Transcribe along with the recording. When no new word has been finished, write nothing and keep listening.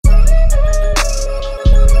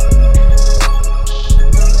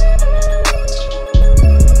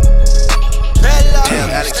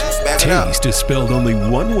taste is spelled only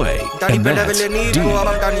one way, and that's D-J-U-V.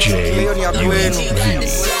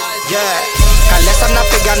 Yeah. Kalesa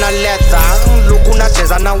napiga na leather, luku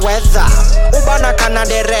nacheza na weather. Ubana kana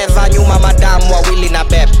dereva, nyuma madamu wawili na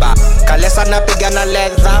beba. Kalesa napiga na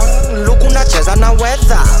leather, luku nacheza na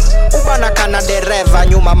weather. Ubana kana dereva,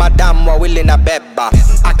 nyuma madamu wawili na beba.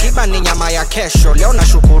 Akiba ni nyama ya kesho, leo na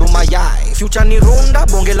shukuru mayai. Future ni runda,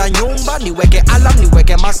 bonge la nyumba, niweke alarm,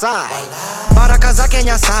 niweke masai. Baraka zake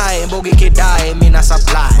Nyasaye, mbogi kidai, mina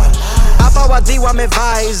supply. Hapa wadhi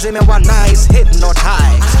wamevai, zimewa nice,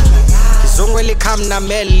 hypnotize. Kizungu ilikam na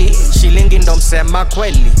meli, shilingi ndo msema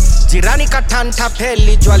kweli. Jirani katanta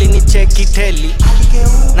peli, jwali ni cheki teli.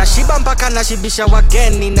 Nashiba mpaka nashibisha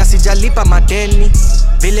wageni, na sijalipa madeni.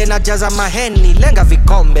 Vile na jaza maheni, lenga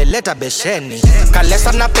vikombe, leta besheni.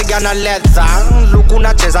 Kalesa napiga na leather, luku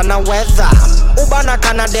nacheza na weather. Ubana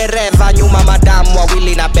kana dereva, nyuma madamu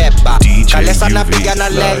wawili na beba. Kalesa napiga na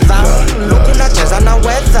leather, luku nacheza na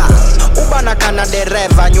weather. Ubana kana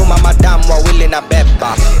dereva, nyuma madamu wawili na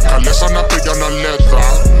beba. Kalesa napiga na leather,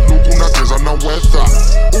 luku nacheza na weather.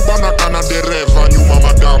 Ubana kana dereva, nyuma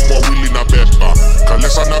madamu wawili na beba.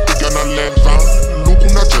 Kalesa napiga na leather,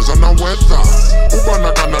 luku nacheza na weather.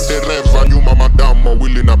 Ubana kana dereva, nyuma madamu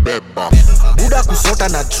wawili na beba. Buda kusota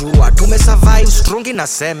na jua, tumesurvive strongi na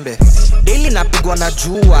sembe. Daily napigwa na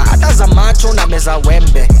jua, hata za macho na meza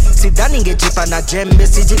wembe. Sidhani ngejipa na jembe,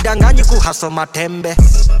 sijidanganyi kuhaso matembe.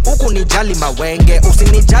 Huku nijali mawenge,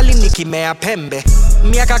 usinijali nikimea pembe.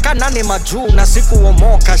 Miaka kanane majuu na siku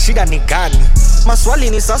omoka, shida ni gani? Maswali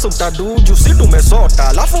ni sasa utaduju, si tumesota,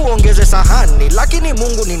 alafu uongeze sahani. Lakini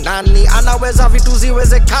Mungu ni nani, anaweza vitu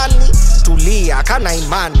ziwezekani. Tulia, kana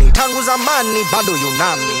imani, tangu zamani, bado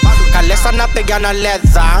yunami. Kalesa napiga na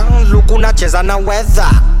leather, luku nacheza na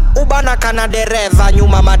weather. Ubana kana dereva,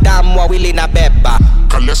 nyuma madamu wawili na beba.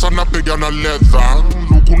 Kalesa napiga na leather,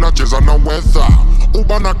 luku nacheza na weather.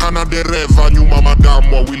 Ubana kana dereva, nyuma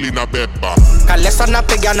madamu wawili na beba. Kalesa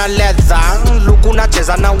napiga na leather, luku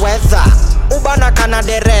nacheza na weather. Ubana kana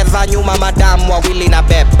dereva, nyuma madamu wawili na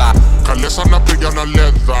beba. Kalesa napiga na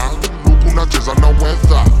leather, luku nacheza na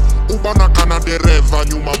weather. Ubana kana dereva,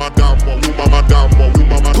 nyuma madamu, nyuma madamu,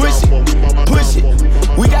 nyuma madamu. Push it.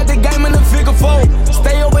 We got the game in the figure four.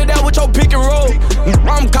 Stay over there with your pick and roll.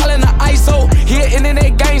 I'm calling the ISO. Here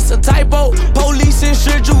internet gangsta typo. Police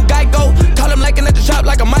insured you Geico. Call him like at the shop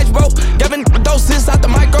like a mic bro. Giving doses out the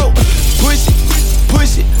micro. Push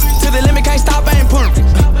it to the limit, can't stop, I ain't pull it.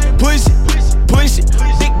 Push it,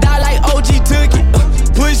 big dog like OG took it.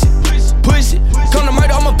 Push it, come to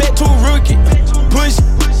murder, I'ma bet to a rookie. Push it,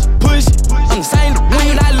 I'm the same, when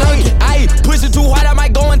you not looking. Ayy, push it too hard, I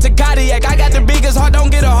might go into cardiac. I got the biggest heart, don't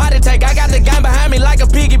get a heart attack. I got the game behind me like a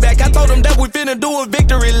piggyback. I told them that we finna do a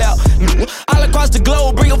victory lap. All across the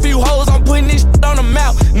globe, bring a few hoes, I'm putting this shit on the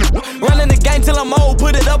map. Running the game till I'm old,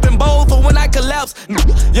 put it up in bold for when I collapse.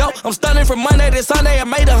 Yo, I'm stunning from Monday to Sunday. I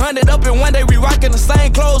made 100 up in one day. We rockin' the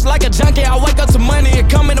same clothes like a junkie. I wake up to money, it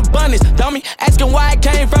come in abundance. Dummy, asking why it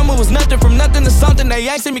came from, it was nothing from nothing to something. They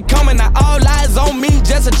ain't see me coming, now all eyes on me.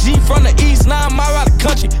 Just a G from the east, now I'm all out the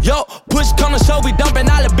country. Yo, push come to show, we dumping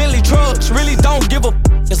all the Billy trucks. Really don't give a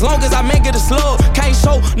as long as I make it a slug. Can't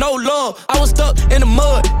show no love. I was stuck in the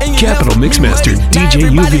mud. And you Capital Mixmaster, DJ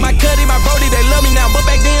everybody, UV. my cutty, my brody, they love me now, but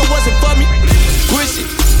back then it wasn't for me. Push it.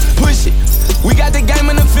 We got the game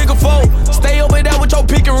in the figure four. Stay over there with your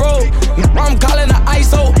pick and roll. I'm calling the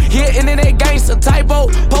ISO. Here internet gangsta typo.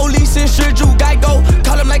 Police insured you Geico.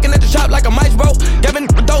 Call him like at the shop like a mic bro. Giving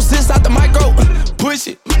doses out the micro. Push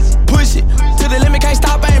it to the limit, can't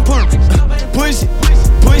stop, I ain't pull it. Push it,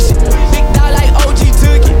 big dog like OG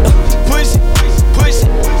took it. Push it,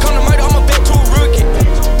 come to murder, I'ma bet to a rookie.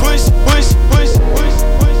 Push it.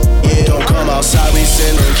 Yeah, don't come outside, we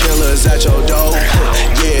sending killers at your door.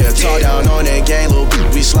 Yeah, talk down on that gang, little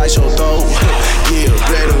bitch, we slice your throat. Yeah,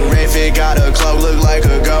 brand new red fit, got a cloak, look like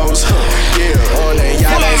a ghost. Yeah, on that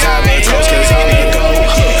yacht, let's have a toast, cause I'm the goat.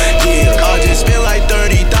 Yeah, I just spent like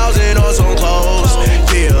 30,000 on some clothes.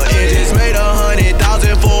 Yeah, and just made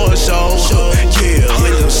 100,000 for a show. Yeah,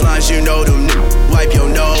 with them slimes, you know them wipe your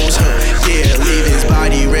nose. Yeah, leave his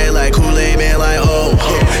body red like Kool-Aid, man, like oh.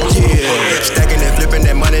 Yeah, stacking and flipping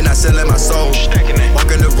that money, not selling my soul.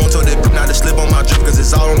 Walking the road, told the not to slip on my drip, cause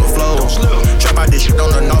it's all on the floor. Trap out this shit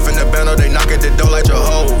on the north in the banner, they knock at the door like your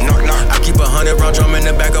hoe. I keep 100 round drum in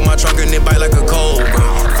the back of my trunk and it bite like a cold.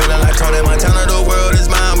 Feeling like Tony Montana, the world is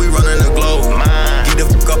mine, we running the globe. Get the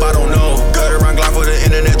fuck up, I don't know. Got around Glock for the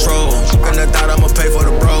internet troll. Gonna thought I'ma pay for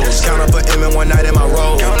the bros. Count up for M in one night in my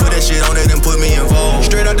roll. Put that shit on it and put me involved.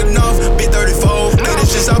 Straight out the north, big 34. Lay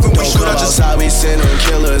this shit off and we shoot out your side. We sending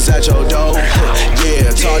killers at your door.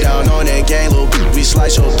 Yeah, talk down on that gang, little bitch, we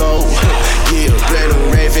slice your throat.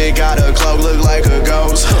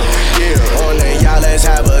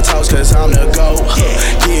 Let's have a toast, cause I'm the GOAT.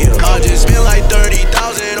 Yeah, I just spent like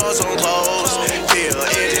 30,000 on some clothes. Yeah,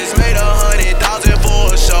 it just made 100,000 for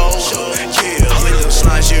a show. Yeah, with them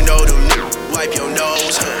slimes, you know them niggas wipe your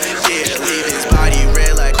nose. Yeah, leave his body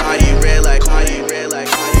red like, body red like, body red like,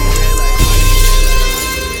 body red like.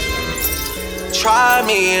 Try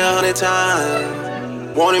me 100 times.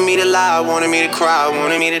 Wanted me to lie, wanted me to cry,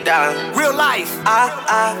 wanted me to die. Real life.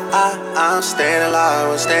 I'm staying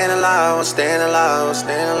alive, I'm staying alive, I'm staying alive, I'm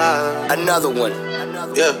staying alive. Another one.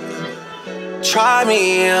 Yeah. Try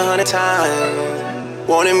me 100 times.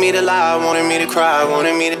 Wanted me to lie, wanted me to cry,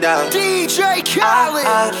 wanted me to die. DJ Khaled.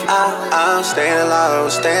 I'm staying alive, I'm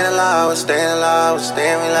staying alive, I'm staying alive, I'm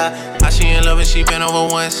staying alive. How she in love and she been over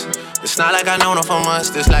once. It's not like I known her for months.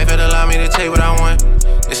 This life had allowed me to take what I want.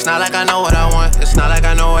 It's not like I know what I want. It's not like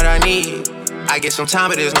I know what I need. I get some time,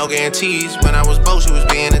 but there's no guarantees. When I was broke, she was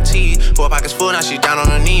being a tease. 4 pockets full, now she down on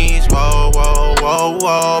her knees. Whoa, whoa, whoa,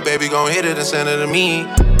 whoa. Baby gon' hit it and send it to me.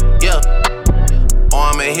 Yeah. Or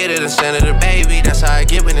I'ma hit it and send it to baby. That's how I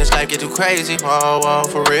get when this life get too crazy. Whoa, whoa,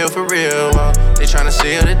 for real, whoa. They tryna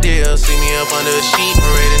seal the deal. See me up under a sheet,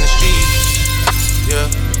 parade in the street. Yeah.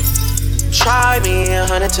 Try me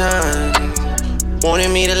 100 times.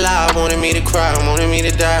 Wanted me to lie, wanted me to cry, wanted me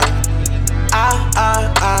to die.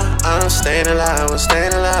 I'm staying alive, I'm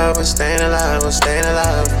staying alive, I'm staying alive, I'm staying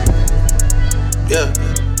alive. Yeah.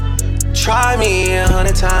 Try me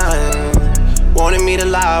 100 times. Wanted me to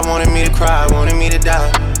lie, wanted me to cry, wanted me to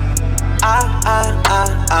die.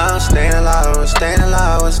 I'm staying alive, I'm staying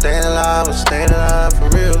alive, I'm staying alive, I'm staying alive, for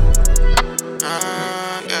real.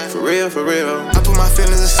 For real, for real. I put my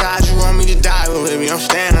feelings aside, you want me to die, but baby, I'm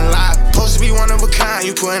staying alive. Supposed to be one of a kind,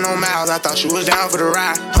 you putting on miles, I thought you was down for the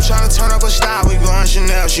ride. I'm trying to turn up a style, we going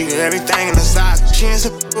Chanel, she get everything in the size. She ain't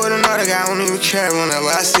with another guy, don't even care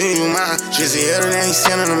whenever I see you mine. Just the other day, he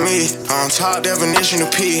sending to me, on top definition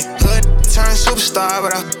of P. Hood turn superstar,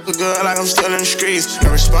 but I f*** good like I'm still in the streets.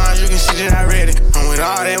 No response, you can see that I read it. I'm with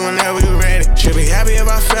all that whenever you ready. Should be happy if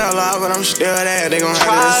I fell off, but I'm still there, they gon'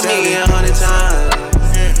 have to accept it. Try me 100 times.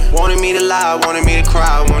 Wanted me to lie, wanted me to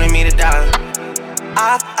cry, wanted me to die.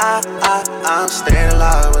 I'm staying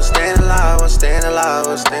alive, I'm staying alive, I'm staying alive,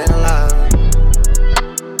 I'm staying alive.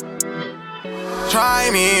 Try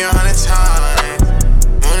me 100 times.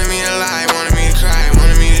 Wanted me to lie, wanted me to cry,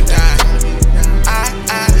 wanted me to die.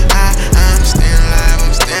 I'm staying alive,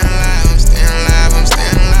 I'm staying alive, I'm staying alive, I'm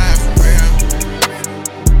staying alive for real.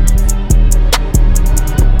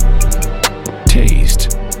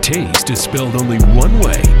 Taste. Taste is spelled only one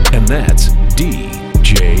way, and that's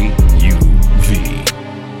D-J-U-V.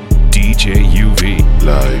 D-J-U-V.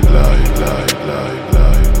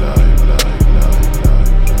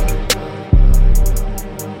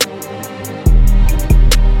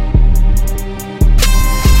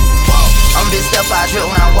 I'm big step, I drip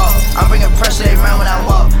when I walk. I'm bringing pressure, they run when I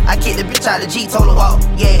walk. I kick the bitch out the G, told her walk.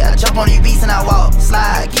 Yeah, I jump on these beats and I walk.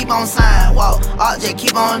 Slide, keep on sliding, walk. Object,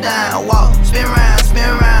 keep on down, walk. Spin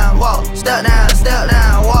around, walk. Step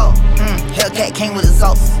down, walk. Hellcat came with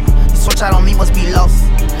exhaust. You switch out on me, must be lost.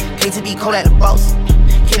 KTB cold at the boss.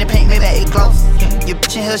 Candy paint, maybe it gloss. Your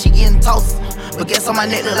bitch in hell, she getting toast. But guess on my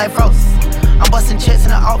neck look like frost. I'm busting checks in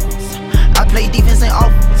the office. I play defense in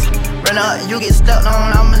offense. Run up, you get stepped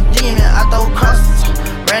on, I'm a demon, I throw crosses.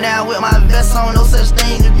 Ran down with my vest on, no such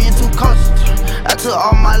thing as being too cautious. I took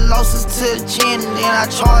all my losses to the chin and then I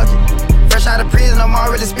charged it. Fresh out of prison, I'm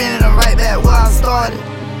already spinning them right back where I started.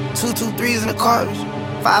 2 2 3s in the cartridge,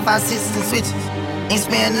 5 5 6s and switches. Ain't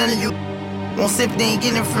spending none of you, won't sympathy, ain't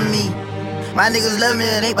getting it from me. My niggas love me,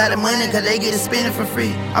 it ain't by the money, cause they get it spending for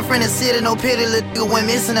free. I'm from the city, no pity, little nigga went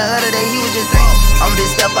missing the other day, he was just thinking. I'm big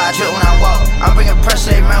step, I trip when I walk. I'm bringing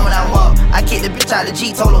pressure, they run when I walk. I kick the bitch out the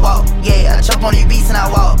G, told her walk. Yeah, I jump on these beats and I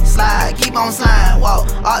walk. Slide, keep on sliding, walk.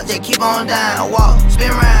 Object, keep on down, walk.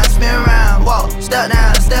 Spin around, walk. Step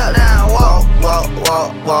down, walk.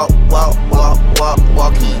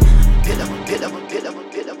 Walk in. Get up. I'm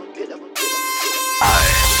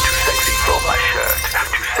too sexy for my shirt.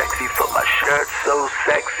 Too sexy for my shirt. So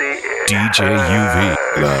sexy. DJ-UV.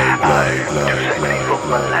 Too sexy for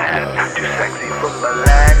my land. Too sexy for my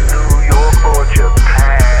land. New York or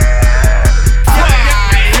Japan.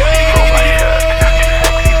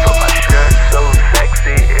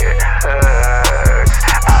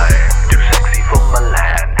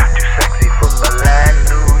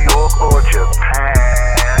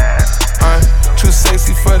 Too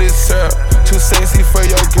sexy for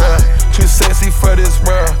your girl, too sexy for this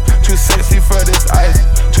world, too sexy for this ice,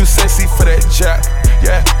 too sexy for that jack,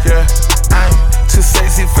 yeah. I'm too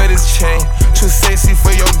sexy for this chain, too sexy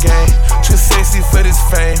for your game, too sexy for this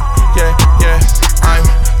fame, yeah. I'm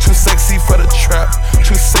too sexy for the trap,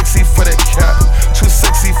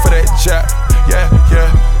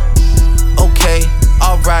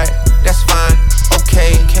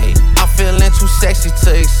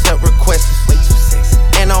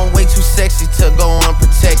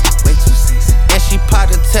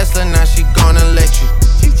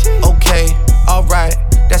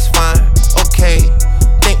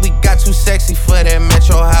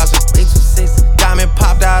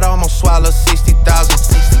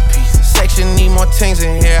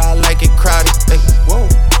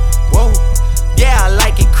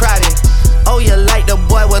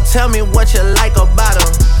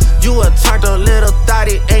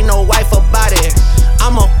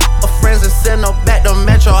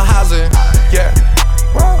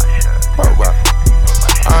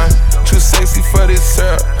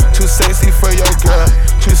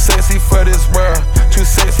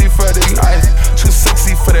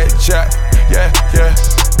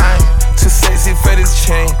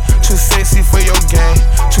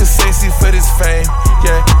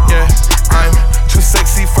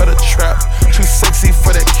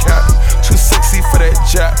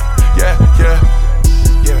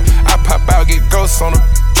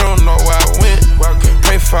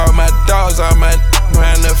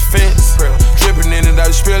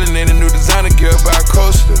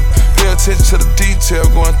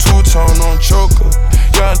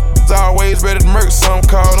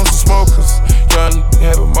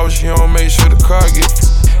 car get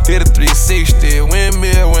hit a 360,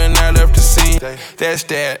 windmill when I left the scene. That's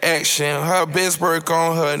that action, her best work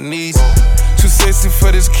on her knees. Too sexy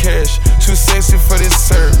for this cash, too sexy for this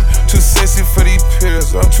serve, too sexy for these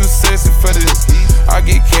pills, I'm too sexy for this. I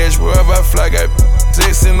get cash wherever I fly, got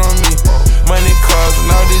sexing on me. Money, cars,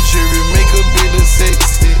 and all this jewelry make a bit of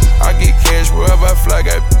sexy. I get cash wherever I fly,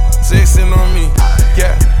 got sexing on me.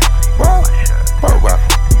 Yeah, wow, wow, wow.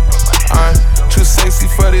 I'm too sexy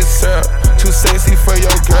for this syrup, too sexy for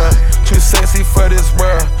your girl, too sexy for this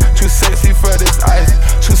world, too sexy for this ice,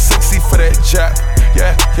 too sexy for that jack.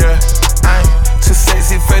 Yeah, yeah. I'm too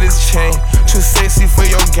sexy for this chain, too sexy for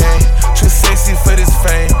your game, too sexy for this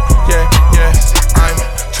fame. Yeah, yeah. I'm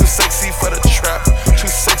too sexy for the trap, too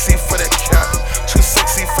sexy for that cap, too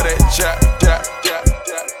sexy for that jack. Yeah, yeah.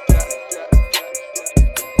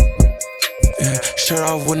 Shirt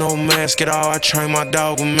off with no mask at all. I train my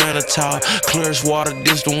dog with Manitow. Clear as water,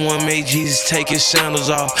 this the one made Jesus take his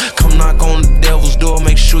sandals off. Come knock on the devil's door,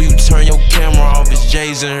 make sure you turn your camera off. It's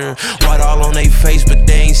Jay's in here. White all on they face, but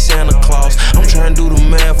they ain't Santa Claus. I'm trying to do the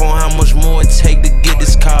math on how much more it take to get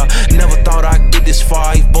this car. Never thought I'd get this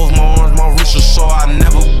far. Eat both my arms, my wrists are sore. I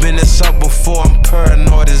never been this up before. I'm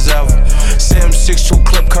paranoid as ever. Sam 6'2"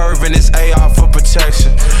 clip curve and it's AR for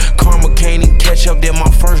protection. Karma can't even catch up. Did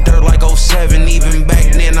my first dirt like 07. Even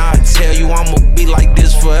back then I'd tell you I'ma be like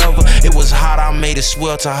this forever. It was hot, I made it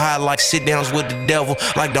swell to hot like sit downs with the devil.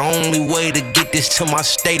 Like the only way to get this to my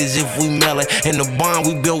state is if we mail it. And the bond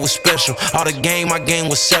we built was special. All the game I game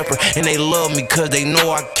was separate. And they love me cause they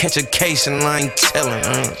know I catch a case and I ain't telling.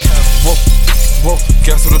 Whoa. Whoa,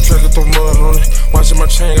 gas to the trigger, throw mud on it. Watching my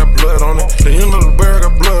chain, got blood on it. The end of the bear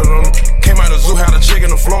got blood on it. Came out the zoo, had a chick in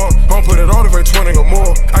the floor. Don't put it on if ain't 20 or more.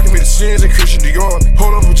 I can be the sins and Christian Dior.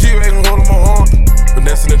 Hold up a G-Wagon, hold up my horn.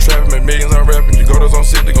 Finessing the traffic, make millions, I'm rapping. You go to on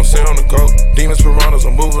sick, they gon' sit on the go. Demons, piranhas,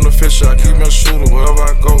 I'm moving the fish. I keep me a shooter wherever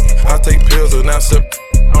I go. I take pills and I sip.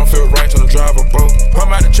 I don't feel right till I drive a boat. I'm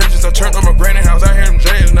out the trenches, I turned on my granny house. I hear them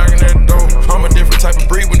J's knocking at the door. I'm a different type of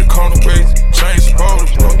breed when the corner ways. Change supposed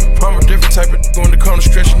to blow. I'm a different type of when the corner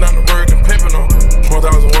stretching out the word and pimping on.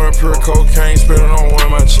 1,001 pure cocaine, spinning on one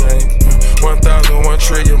my chain. 1,001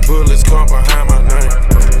 trillion bullets come behind my name.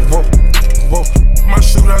 Whoa, whoa. My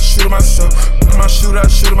shooter, I shoot myself. My shooter, I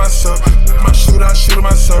shoot myself. My shooter, I shoot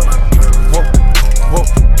myself. Whoa, whoa.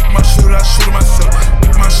 My shooter, I shoot myself.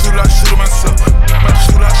 My shooter, I shoot myself. My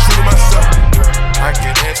shooter, I shoot myself. I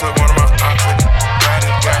get into one of my options. Got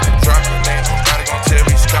it, drop it, man. Nobody gon' tell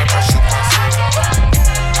me stop. I shoot myself.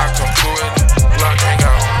 I come through it, block ain't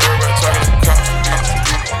got worry about talking to cops.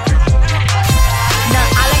 Now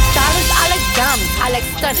I like dollars, I like diamonds, I like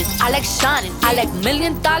stunning, I like shining, I like $1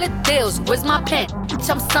 million deals. Where's my pen?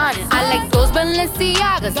 I'm signing. I like those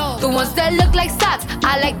Balenciagas, the ones that look like socks.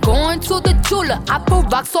 I like going to the Tula, I put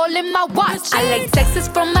rocks all in my watch. I like texts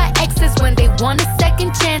from my exes when they want a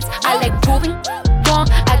second chance. I like proving wrong,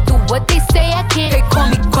 I do what they say I can't. They call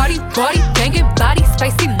me Cardi, Cardi, banging body,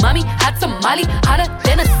 spicy mommy, hot tamale, hotter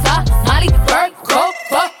than a Somali. Virgo,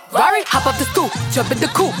 Ferrari, hop up the stoop, jump in the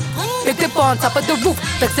coupe, big dip on top of the roof,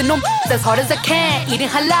 flexing on as hard as I can, eating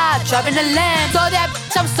halal, driving a lamb. So that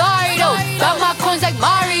bitch, I'm sorry though, got my coins like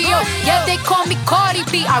Mario. Yeah, they call me Cardi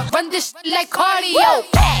B, I run this shit like cardio.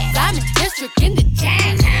 I'm in district in the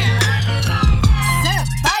jam.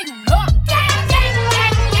 Certified, you know I'm gang.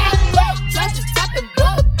 Judge the top and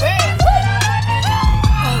blow the bread.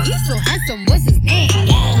 Oh, he's so handsome, what's his name?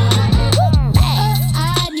 I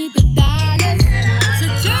need the dollars, so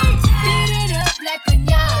just beat it up like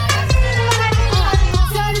piñata.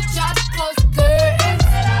 Tell the job to close the curtains.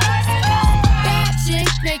 Bad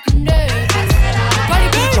chicks make you nervous.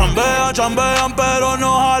 Chambean, chambean, pero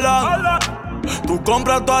no jalan. Tú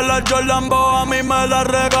compras todas las Jolambo, a mí me las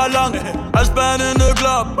regalan. I spend in the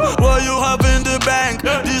club, what you have in the bank.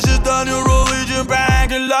 This is the new religion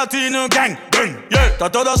bank, el Latino gang. Yeah,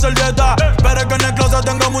 trato de hacer dieta, pero es que en el closet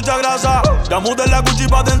tengo mucha grasa. Ya mudé la Gucci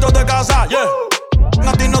pa' dentro de casa, yeah.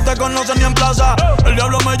 A ti no te conocen ni en plaza. El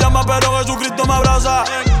diablo me llama, pero Jesucristo me abraza.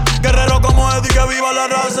 Guerrero como Eddie, que viva la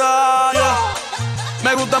raza, yeah.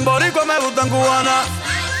 Me gustan boricua, me gustan cubana.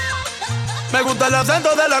 Me gusta el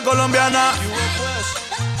acento de la colombiana.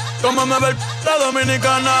 Como me ve la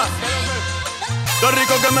dominicana. Lo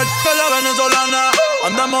rico que me la venezolana.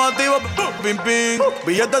 Andamos activos, pim pim.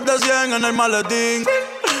 Billetes de 100 en el maletín.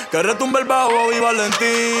 Que retumbe el bajo y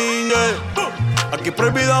Valentín, yeah. Aquí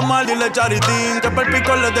prohibido mal, dile charitín. Que per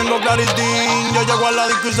pico le tengo claritín. Yo llego a la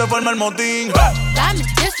disco y se forma el motín. Diamond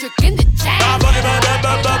District in the jam.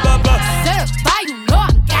 Certified, you know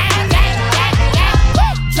I'm gang.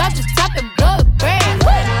 Drop the top and blow the bread.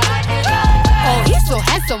 Oh, he's so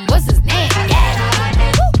handsome, what's his name?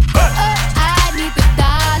 I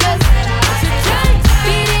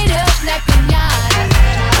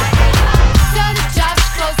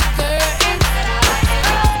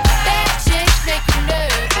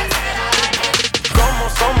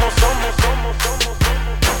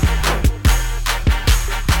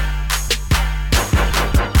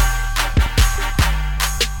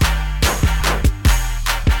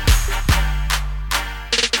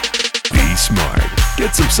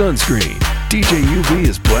sunscreen. DJ UV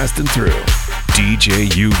is blasting through. DJ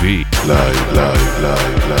UV.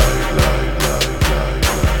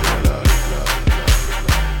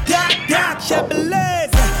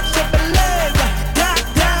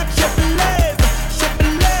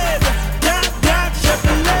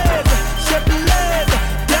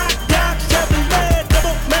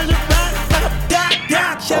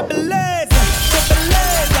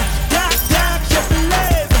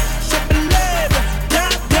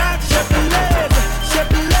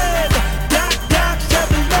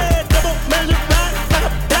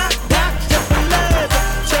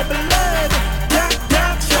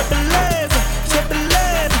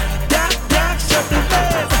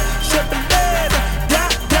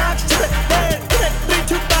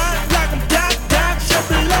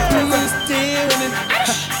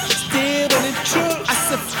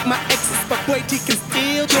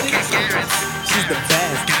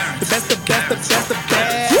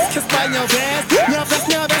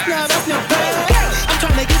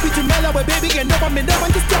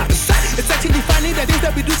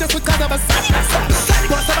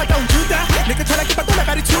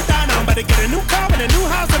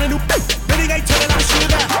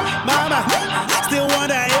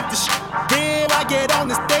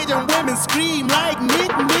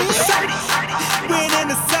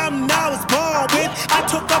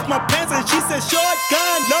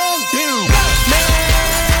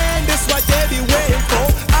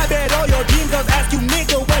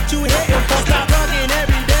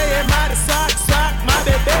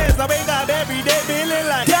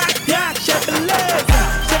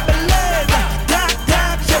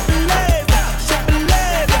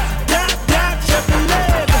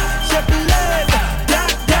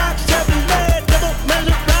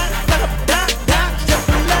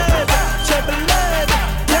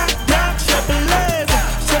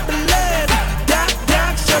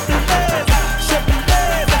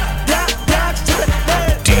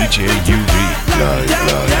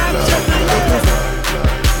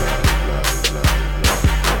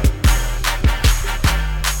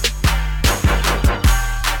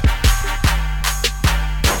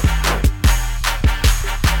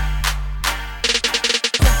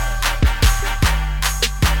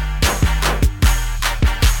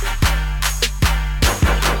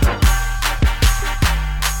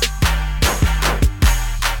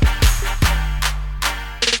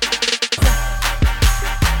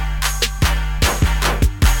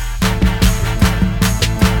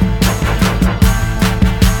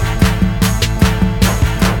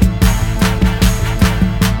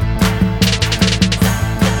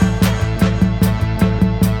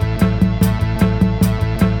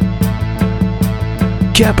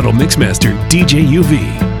 Capital Mixmaster DJ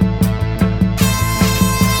UV.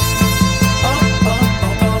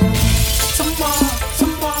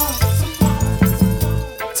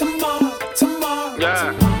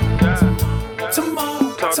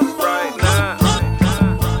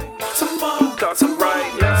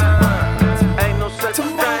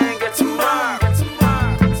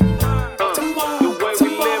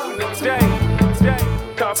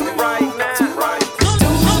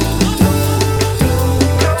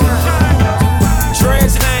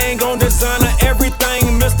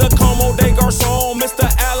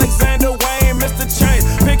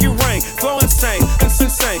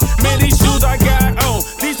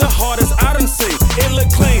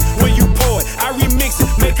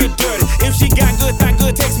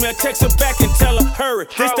 Text her back and tell her hurry.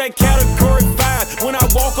 This that category 5 when I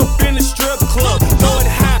walk up in the strip club. Throw it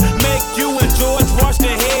high, make you and George wash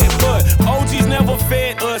their head. But OGs never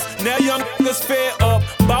fed us, now young niggas fed up.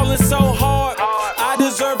 Ballin' so hard, I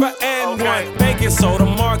deserve an and one. Baking soda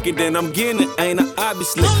market, and I'm getting it, ain't I?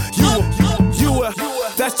 Obviously, you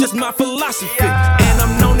that's just my philosophy. And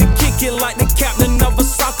I'm known to kick it like the captain of a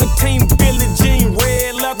soccer team. Billie Jean,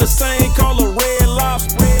 red leather, same color, red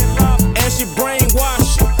lobster. And she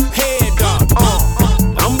brainwash you.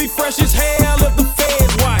 I'm be fresh as hell if the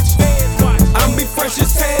feds watch. I'm be fresh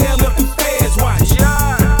as hell if the feds watch.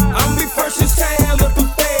 I'm be fresh as hell if the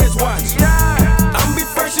feds watch. I'm be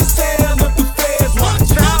fresh as hell if the feds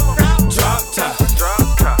watch. Drop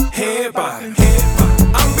top, head body.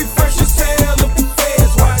 I'm be fresh as hell if the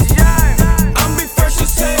feds watch. I'm be fresh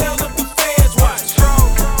as hell if the feds watch.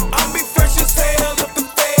 I'm be fresh as hell if the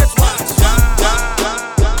feds watch.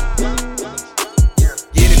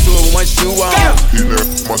 Get into it once you want.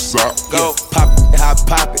 My sock. Go pop it, how I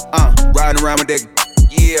pop it. Riding around with that.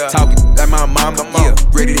 Yeah. Talking like my mama. Yeah.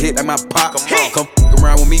 Ready to hit like my pop. Come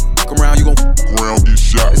around with me. Fuck around, you gon' around, get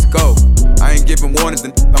shot. Let's go. I ain't giving warnings,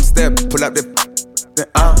 then I'm stepping. Pull out that.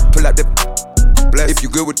 Pull out that. blessed. If you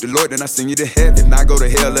good with the Lord, then I send you to heaven. If not, go to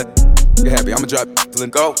hell. Get happy, I'ma drop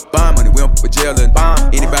and go. Bond money, we don't put jail in.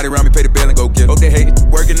 Anybody around me pay the bill and go get. Hope they hate it,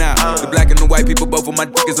 working out. The black and the white people, both of my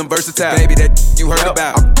niggas, I'm versatile. Baby, that you heard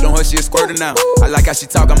about. On her, she a squirter now. I like how she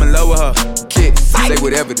talk, I'm in love with her. Kid, say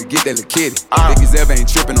whatever to get that little kitty. Niggas ever ain't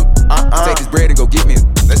tripping on. Take this bread and go get me.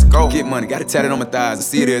 Let's go. Get money, got it tatted on my thighs. I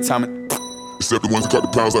see it every time. Except the ones that cut the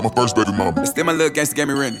pounds like my first baby mama. Still my little gangster gave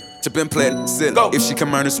me rented. Chip and play it, sit. If she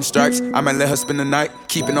come earning some stripes, I might let her spend the night.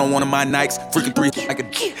 Keeping on one of my Nikes. Freaking three like a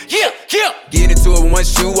yeah. Get into it with one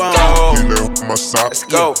shoe on. Get there, my socks.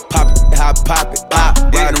 Let's go. Pop it, how pop it.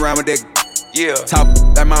 Riding around with that. Yeah. Top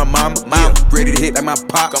like my mama. Ready to hit like my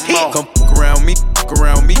pop. Come fuck around me.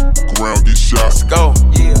 Around, get shot. Let's go.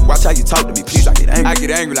 Yeah. Watch how you talk to me, please. I get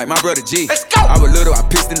angry like my brother G. Let's go. I was little, I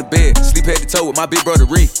pissed in the bed. Sleep head to toe with my big brother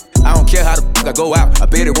Ree. I don't care how the fuck I go out. I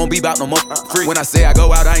bet it won't be about no more free. When I say I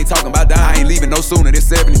go out, I ain't talking about dying. I ain't leaving no sooner than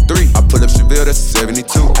 73. I pull up Chevelle, that's 72.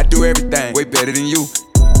 I do everything way better than you.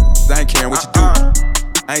 I ain't caring what you do.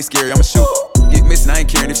 I ain't scary, I'ma shoot. Get missing, I ain't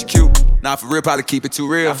caring if she cute. Nah, for real, probably keep it too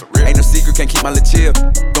real. Ain't no secret, can't keep my little chill.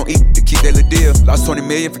 Don't eat to keep that little deal. Lost 20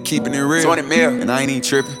 million for keeping it real. 20 mil. And I ain't even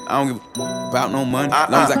tripping. I don't give a about no money. As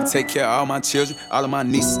long as I can take care of all my children, all of my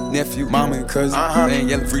nieces, nephew, mama, and cousins. They ain't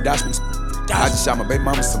yelling free Dutchman. I just shot my baby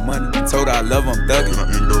mama some money. Told her I love her, I'm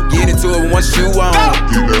thuggin'. Get into it with one shoe on.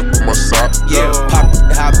 Get there with my socks. Yeah, pop it,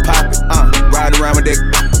 how I pop it. Ride around with that.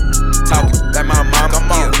 Talking like my mama.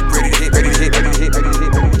 Come on. Yeah. Ready to hit, ready to hit, ready to hit, ready to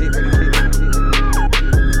hit, ready to hit, ready to hit.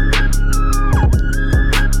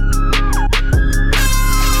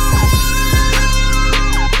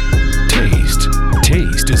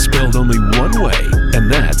 Taste is spelled only one way, and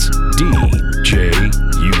that's DJUV.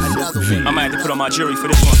 I might have to put on my jury for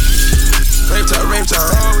this one. Rape talk,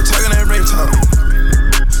 oh, we talking that rape talk.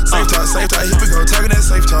 Safe talk, here we go, talking that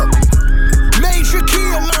safe talk. Major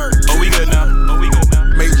key alert. Oh, we good now.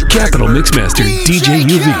 Major Capital Mixmaster DJ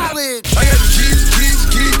UV. I got the keys.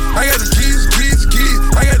 I got the keys.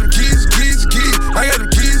 I got the keys. I got the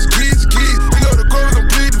keys. We go to court, we gon'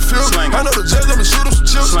 plead the fifth. I know the judge, I'ma shoot him some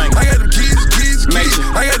chips. I got the keys.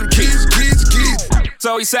 I got the keys.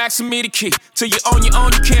 So he's asking me the key. Till you own your own,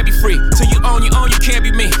 you can't be free. Till you own your own, you can't be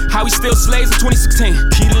me. How we still slaves in 2016.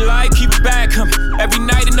 Keep the light, keep it bag coming. Every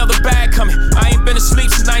night another bag coming. I ain't been asleep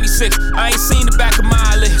since 96. I ain't seen the back of my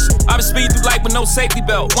eyelids. I've been speeding through life with no safety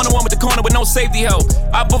belt. 1-on-1 with the corner with no safety help.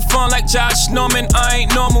 I put fun like Josh Norman. I ain't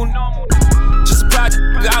normal. Just a project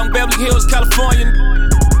out in Beverly Hills, California.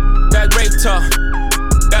 That rape talk.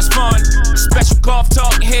 That's fun. Special golf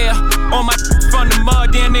talk here. On my from the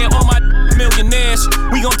mud down there. On my millionaires.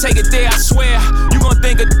 We gon' take it there, I swear. You gon'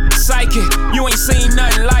 think a psychic. You ain't seen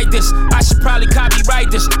nothing like this. I should probably copyright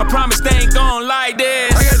this. I promise they ain't gon' like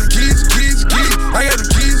this. I got the keys. I got the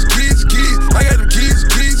keys. I got the keys.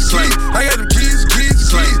 I got the keys. We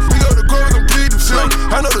go to court, we gon' plead the fifth.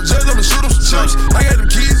 I know the judge, I'ma shoot him some chips. I got the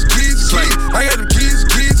keys. I got the keys.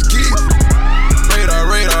 Radar,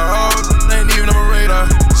 oh, ain't even on my radar.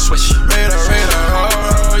 Switch. Radar,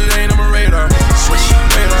 oh, you ain't on my radar. Switch.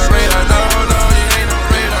 Radar, no, you ain't on my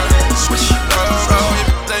radar. Switch. Oh,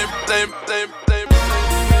 you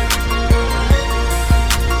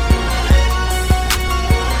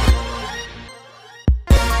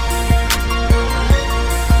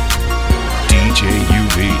DJ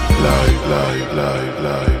UV. Live.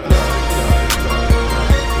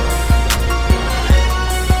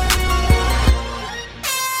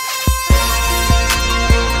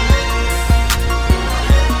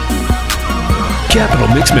 Capital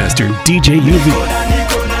Mixmaster DJ UV.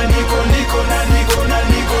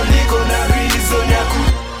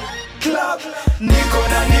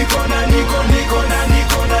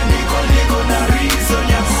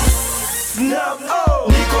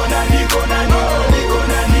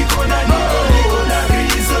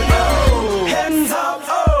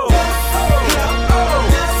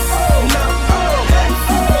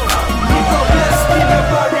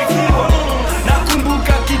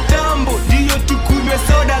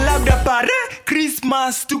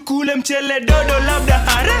 Tukule mchele dodo labda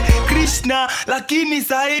hare Krishna, lakini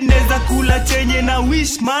sahi neza kula chenye na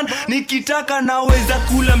wishman. Nikitaka naweza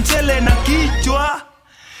kula mchele na kichwa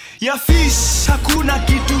ya fish. Hakuna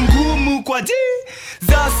kitu ngumu kwa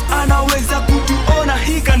Jesus. Anaweza kutuona,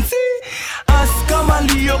 he can see us. Kama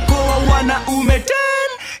liokoa wanaume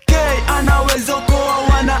 10K, anaweza koa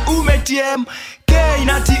wanaume TM K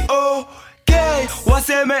na TOK.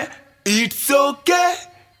 Waseme it's okay.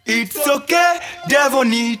 It's okay, devil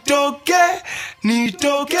nitoke.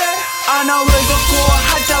 Anaweza kuwa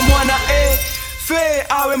hata mwana fe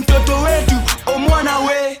awe mtoto wetu o mwana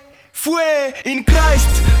we Fue in Christ,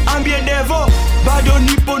 ambie devo bado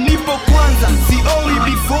nipo kwanza. Sioi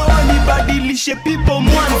before nibadilishe people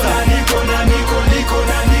Mwanza. Niko na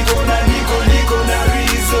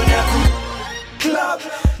reason ya ku club.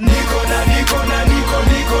 Niko na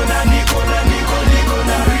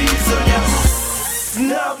reason ya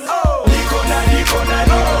snap. Oh, niko na reason ya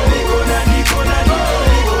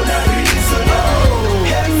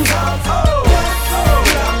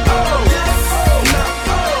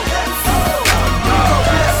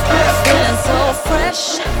hands up.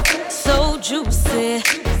 So juicy,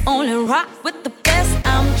 only rock with the best,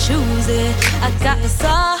 I'm choosy. I got the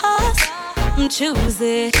sauce, I'm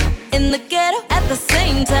choosy. In the ghetto at the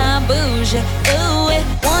same time, bougie. Ooh,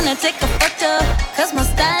 wanna take a photo, cause my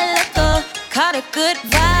style look good. Caught a good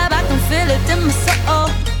vibe, I can feel it in my soul.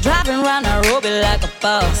 Driving around Nairobi like a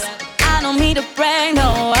boss. I don't mean to brag,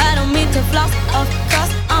 no, I don't mean to floss. Of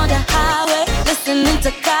course, on the highway, listening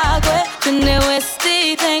to Kagwe. Tune with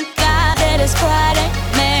Steve, thank God that it's Friday.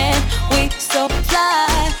 Man, we so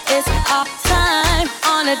fly, it's our time.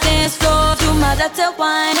 On the dance floor, do my latte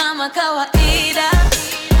wine. I'm a kawaida,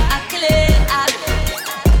 I kill it, I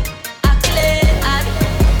kill it, I'm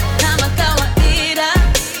a kawaida,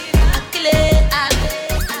 I kill it, I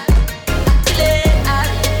kill it,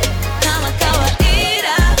 I'm a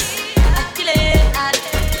kawaida, I kill it, I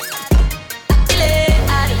kill it,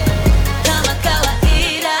 I'm a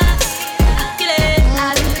kawaida, I kill it, I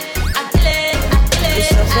kill it,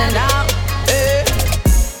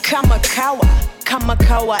 kama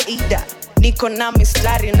kawaida. Niko na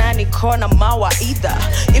mistari na niko na mawaida.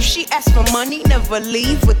 If she asks for money, never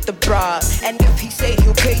leave with the broad. And if he say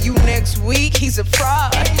he'll pay you next week, he's a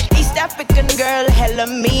fraud. East African girl, hella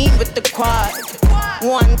mean with the quad.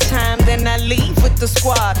 One time, then I leave with the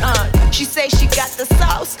squad. She say she got the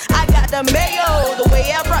sauce, I got the mayo. The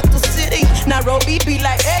way I rock the city, Nairobi be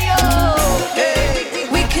like, ayo. Hey,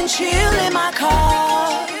 we can chill in my car.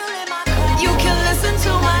 You can listen to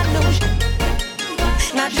my new shit.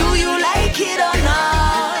 Now do you like it or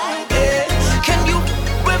not? Hey, can you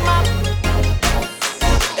with my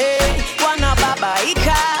hey, wanna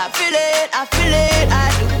babaika? I feel it,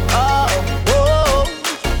 I do. Oh,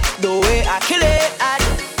 the way I kill it, I do.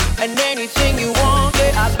 And anything you want,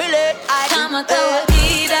 yeah, I build it, I do. I'm a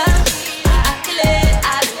kawaida, I kill it,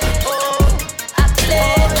 I do. Oh, I kill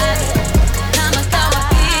it, I do. I'm a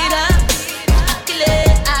kawaida, I kill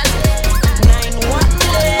it, I do.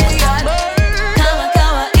 911, I'm a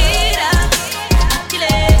kawaida, I kill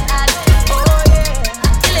it, I do. Oh yeah, I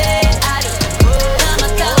kill it, I do. I'm a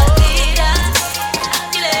kawaida, I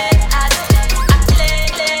kill it, I do.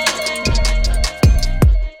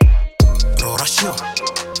 Rorashio,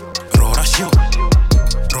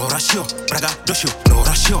 Braga dosho,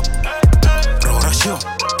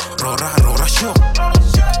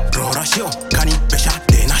 Rorashio, Kani besha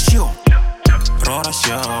denashio.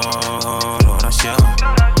 Rorashio,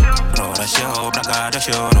 Braga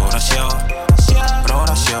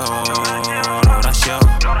dosho,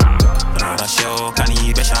 Rorashio,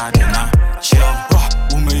 Kani besha denashio.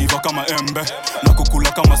 Umeiva kama embe, na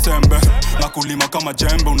kukula kama sembe, na kulima kama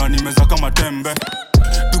jembe, unanimeza kama tembe.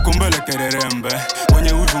 Tuko mbele kererembe,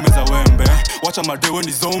 wenye uju meza wembe. Wacha madewe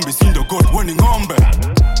ni zombi, sindo god, weni ngombe.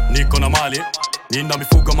 Niko na mali, nina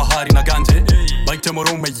mifugo mahari na ganje. Baite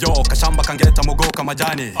morume yo, kashamba kangeta mogoka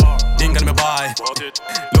majani. Dinga nimebai,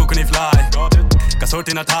 luku ni fly,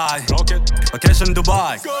 kasoti na tie, vacation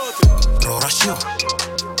Dubai. Rorashio,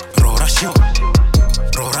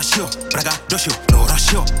 Braga dosho,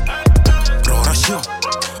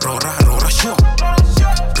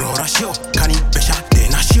 Rorashio, Kani besha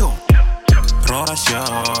denashio. Rorashio,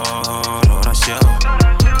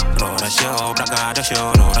 Braga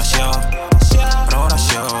dosho,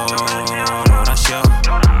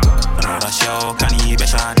 Rorashio, Kani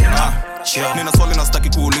besha denashio. Nina swali na sitaki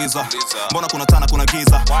kuuliza, mbona kuna tana kuna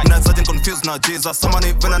giza? Mnazaje confused na Jesus,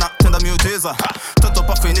 samani vile na tenda miujiza. Toto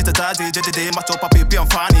pafi nitataji, JJD macho papi pia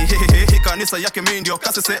mfani. Hehehe, kanisa yake mimi ndio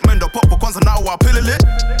kasi se mendo popo kwanza na wapilili.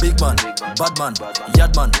 Big man, bad man,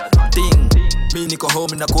 yard man, ting. Mi niko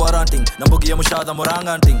home na quarantine, na mbogi ya mushadha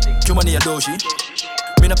moranganting. Chuma ni ya doshi,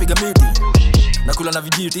 mi napiga miti, nakula na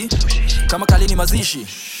vijiti, kama kalini mazishi.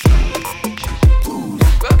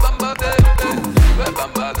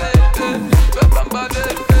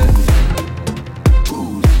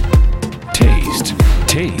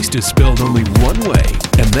 Taste is spelled only one way,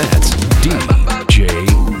 and that's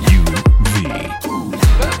D-J-U-V.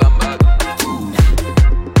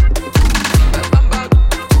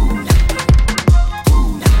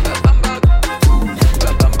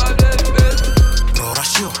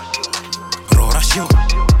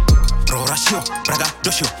 Rorashio, Braga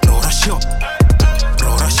dosho,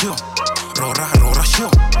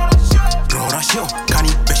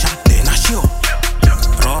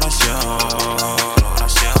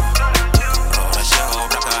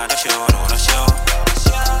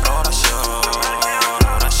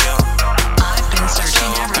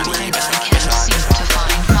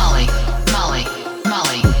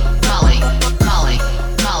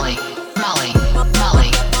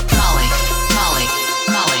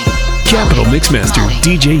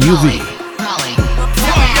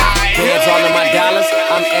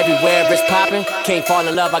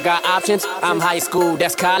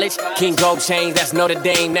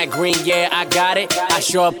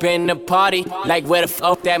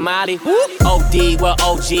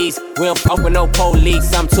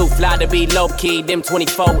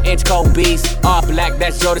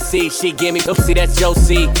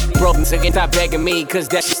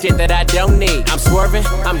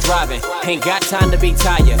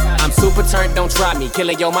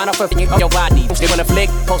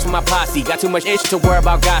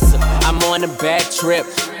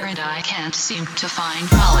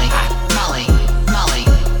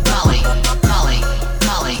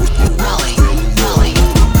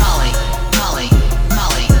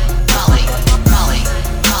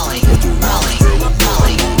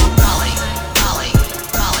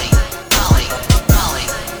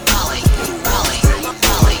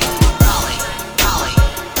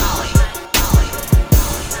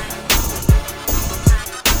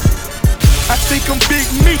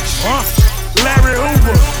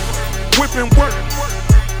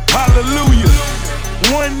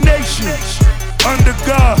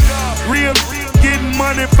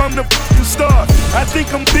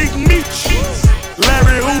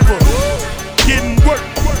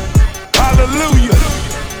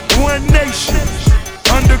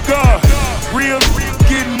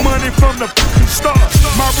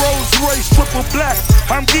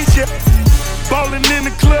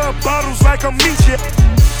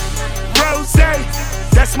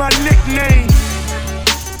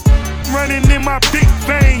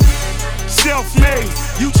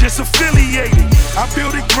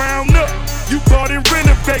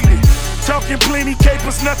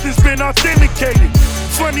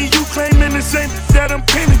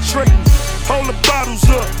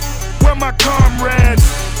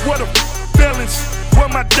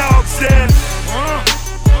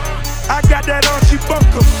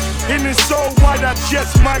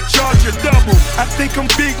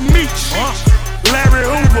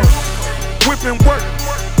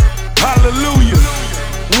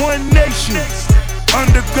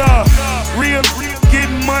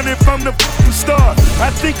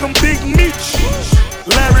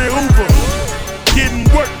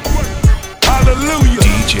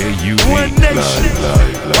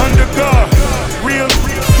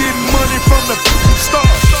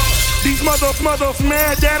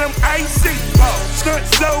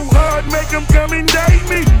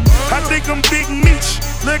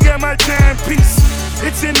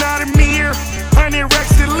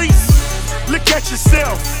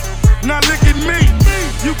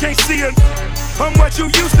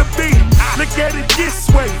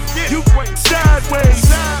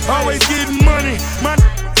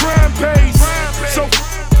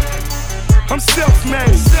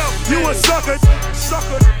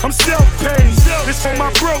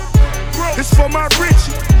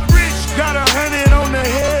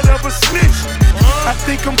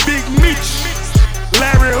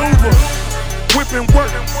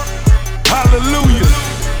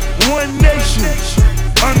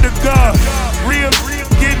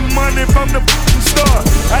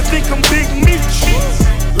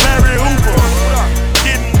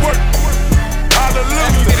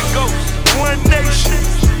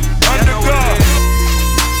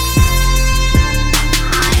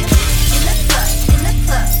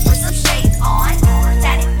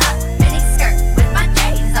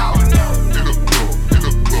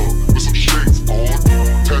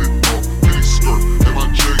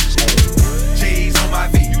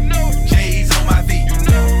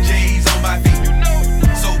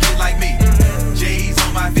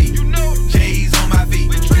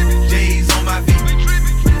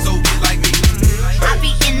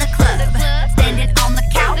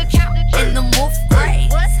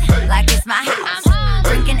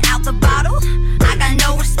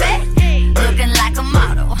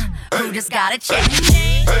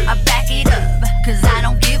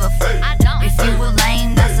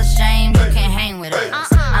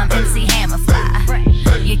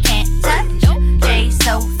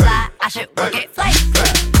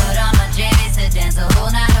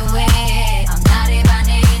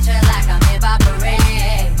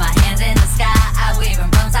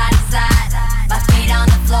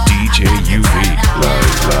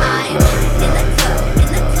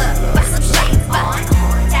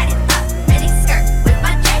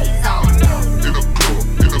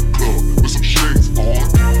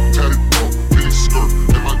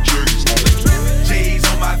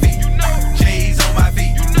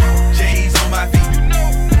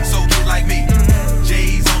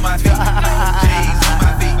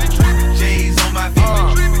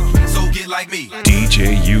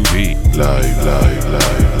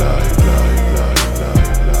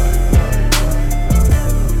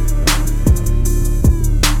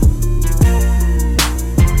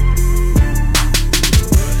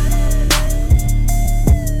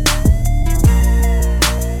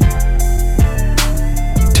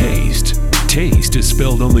 Taste is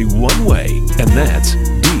spelled only one way, and that's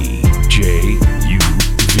D-J-U-V.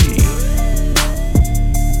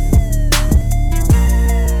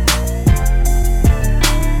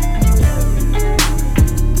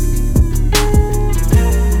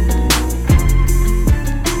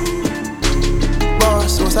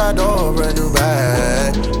 Boss, suicide door, brand new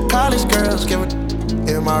bag. College girls give it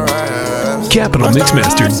in my raps. Capital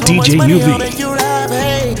Mixmaster DJ-UV.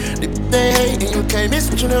 They hate and you can't miss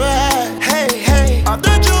what you never had. Hey, off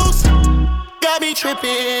the juice, got me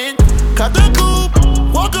tripping. Cut the coupe,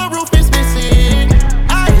 walker roof is missing.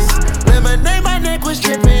 Ice, lemonade, my neck was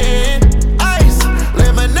dripping. Ice,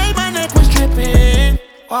 lemonade, my neck was dripping.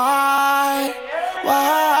 Why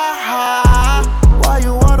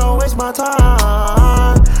you wanna waste my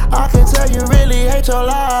time? I can tell you really hate your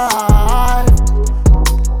life,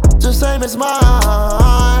 the same as mine.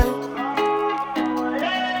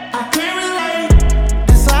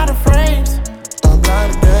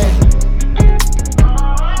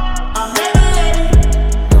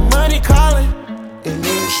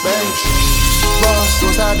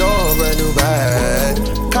 Suicide door, brand new bag.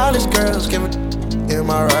 College girls give it in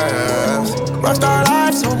my raps. Rockstar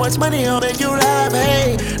life, so much money, I'll make you laugh.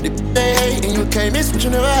 Hey, they hate and you can't miss what you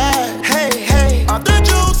never had. Hey, off the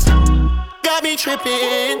juice, got me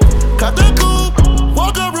tripping. Cut the coupe,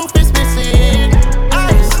 walker roof is missing.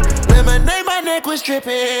 Ice, lemonade, my neck was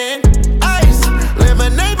dripping. Ice,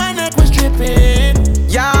 lemonade, my neck was dripping.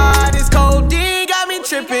 Yeah, this codeine got me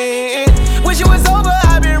tripping. Wish it was over,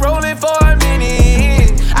 I've been rolling for a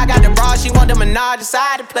minute. I got the bra, she want the Menage,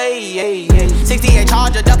 decide to play. 68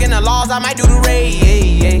 Charger, ducking the laws, I might do the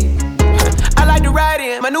raid. I like to ride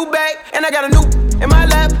in my new bag, and I got a new in my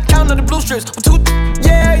lap. Counting the blue strips,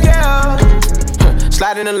 yeah.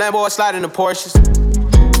 Slide in the Lambo or slide in the Porsches.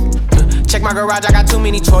 Check my garage, I got too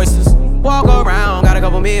many choices. Walk around, got a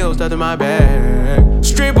couple meals stuffed in my bag.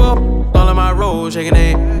 Strip up, all of my rolls, shaking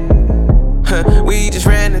it. We just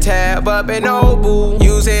ran the tab up in Nobu.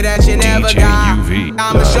 You say that you never got,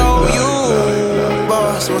 I'ma show you.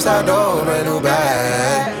 Boss, suicide door, brand new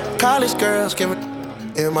bag. College girls give it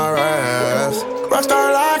in my raps.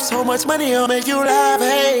 Rockstar life, so much money, I'll make you laugh.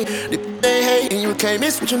 Hey, they hate and you can't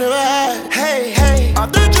miss what you never had. Hey,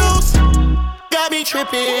 off the juice, got me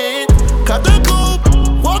tripping. Cut the coupe,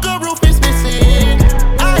 walker roof is missing.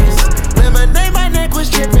 Ice, lemonade, my neck was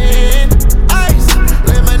dripping. Ice,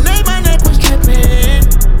 lemonade, my neck was dripping.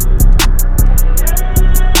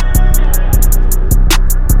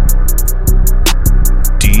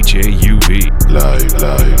 DJ-UV. Live.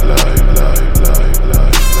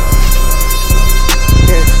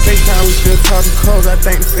 FaceTime, we still talking codes. I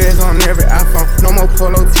think the feds on every iPhone. No more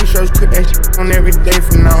polo t-shirts, put that shit on every day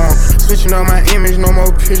from now on. Switching up my image, no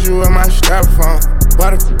more picture with my styrofoam.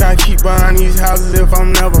 Why the f*** I keep buying these houses if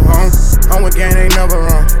I'm never home? I'm with gang, ain't never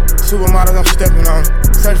wrong. Supermodels, I'm stepping on.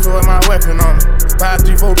 Search for my weapon on. 5,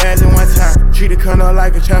 3, 4 bags in one time. Treat the cunt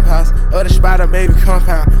like a trap house. Other spider, baby,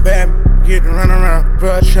 compound. Bad get to run around.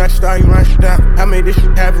 Bro, track star, you run shit down. I made this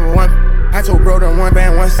shit happen with one. I told bro that one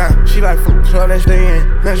band one time. She like fuck club, let's stay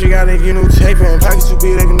in. Now she gotta get new tape in. Pockets too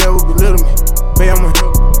big, they can never belittle me. Babe, I'm a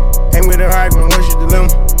ain't with her argument, what she dilemma.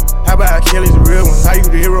 How about Kelly's the real one? How you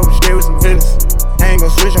the hero, but stay with some villains? I ain't gon'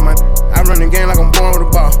 switch on my I run the game like I'm born with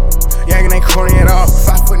a ball. Yankin' ain't corny at all.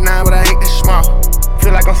 5'9", but I ain't that small.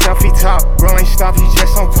 Feel like I'm 7 feet tall. Bro ain't stop, he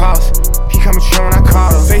just on pause. He coming true when I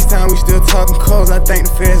call him. FaceTime, we still talking codes. I think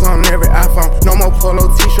the feds on every iPhone. No more polo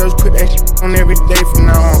t-shirts, put that shit on every day from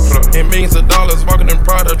now on. And millions of dollars walking in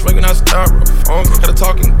Prada, drinking out styrofoam. Had a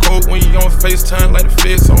talking coke when you on FaceTime like the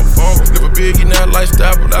feds on phone. Live a big, eat that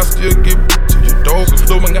lifestyle, but I still get to your door.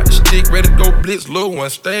 Lil' one got the stick, ready to go blitz. Lil' one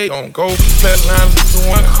stay on go. Flat lines, the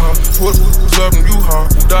one come. Put up and you harm.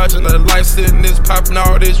 Dodging the light, sitting this, popping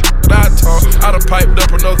all this that I talk. I done piped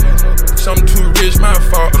up another. Something too rich, my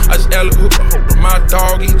fault. I just alley-hoop my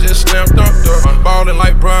dog, he just slammed up there. Ballin'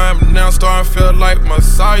 like Brian, but now starting feel like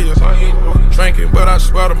Messiah. Drinking, but I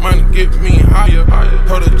swear the money get me higher.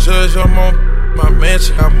 Told the judge I'm on my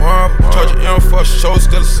mansion, got marble. Charge your M for a show,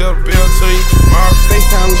 still sell the bill till you tomorrow.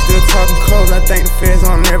 FaceTime, we still talking codes. I think the feds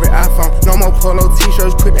on every iPhone. No more polo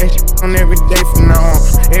t-shirts, put that shit on every day from now on.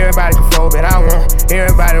 Everybody can fold, but I won't.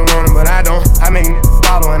 Everybody want it, but I don't. I make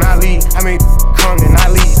follow and I lead. I make come then I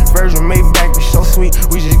lead. Virgin Maybach be so sweet,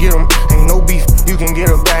 we just get them. Ain't no beef, you can get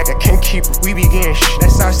her back. I can't keep cheaper. We be getting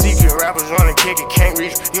that's our secret. Rappers wanna kick it, can't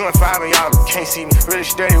reach. You and 5 and y'all can't see me. Really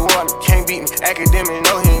steady water, can't beat me. Academic,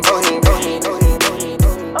 no he ain't, no he ain't, no he ain't, no he ain't, no he ain't.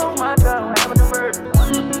 Oh my God, what happened to murder?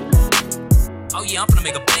 Oh yeah, I'm finna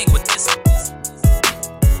make a bang with this.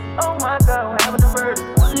 Oh my God, what happened to murder?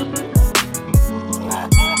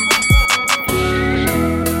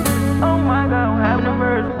 Oh my God, what happened to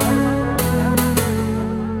murder?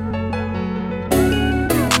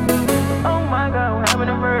 Oh my God, what happened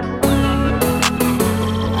to murder?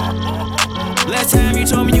 Last time you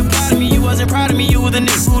told me you proud of me, you wasn't proud of me. You were the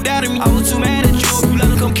nigga who doubted me. I was too mad at you. You let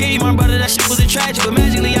him come kill you, my brother. That shit wasn't tragic. But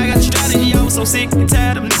magically, I got the strategy. I was so sick and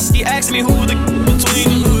tired of niggas. He asked me who was the between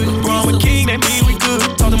the hood. Bro, I'm a king, that mean we good.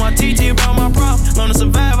 Talk to my TT about my problem. Learn to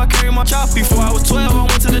survive, I carry my chop. Before I was 12, I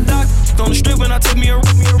went to the doctor. On the strip when I took me a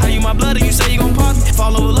how you my blood and you say you gon' pop me.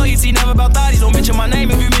 Follow a loyalty, never about thotties. Don't mention my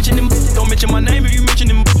name if you mention them. Don't mention my name if you mention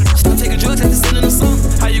them. Stop taking drugs after sending a song.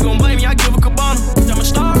 How you gon' blame me? I give a cabana. I'm a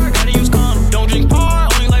star, gotta use condom. Don't drink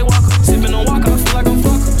part, only like Walker. Sippin' on Walker, I feel like I'm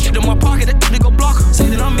fucker. Shit in my pocket, that nigga go blocker. Say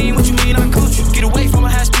that I mean what you mean, I coach you. Get away from a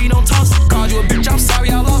high speed, don't toss it. Called you a bitch, I'm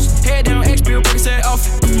sorry I lost. Head down, X-Bill, break said off.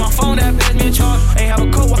 My phone that passed me a charge. Ain't have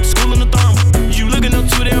a coat, walk to school in the thermal. You looking up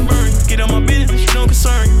too damn burn. Get on my business, shit don't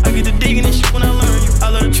concern you. I get to digging and shit when I learn you. I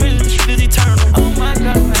love the treasure, this shit is eternal. Oh my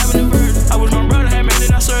God, what happened to murder? I wish my brother had made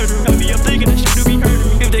it out surgery. I be up thinking that shit do be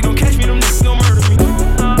hurting me. If they gon' catch me, them niggas gon' murder me.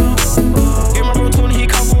 Get my bro 20, he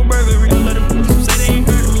caught for a burglary. I let them say they ain't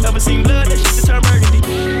heard of me. Ever seen blood, that shit just turn burgundy.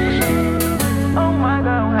 Oh my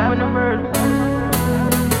God, what happened to murder?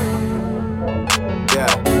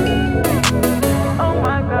 Yeah. Oh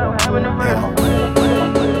my God, what happened to murder?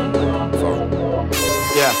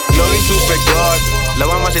 Yeah, glory super God.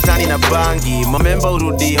 Lawama shetani na bangi. Mamemba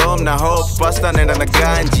urudi home na hope. Pasta nenda na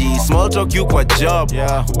ganji. Small talk you kwa job.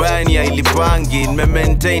 Ubaya ni ya ilipangi.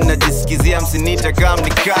 Nime-maintain na jisikizia msinita kama ni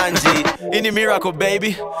kanji. Ini miracle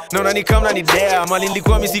baby. Naona ni kama ni dare. Mali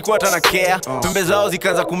nilikuwa misikuwa hata na care. Pembe zao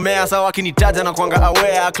zikaanza kumea. Sawa wakinitaja na kuanga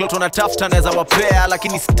aware. Kloto na tafuta naweza wapea.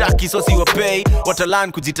 Lakini sitaki so siwapei.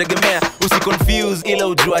 Watalan kujitegemea. Usiconfuse ile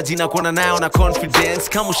ujuaji na kuona nayo na confidence.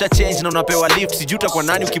 Kama usha change na unapewa lift. Sijuta kwa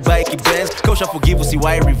nani ukibuy kibenz. Ka usha forgive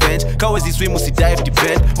usiwai revenge. Ka wezi swim usidive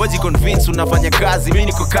depend. Waji convince unafanya kazi. Mimi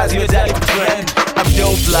niko kazi we dali kutrend. I'm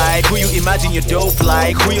dope like who you imagine you're dope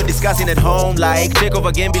like. Who you discussing at home like. Take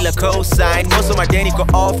over game bila cosign. Most of my day niko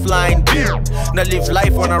offline. Na live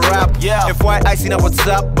life on a rap. FYI sina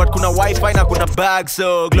WhatsApp but kuna wifi na kuna bag.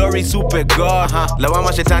 So glory super God.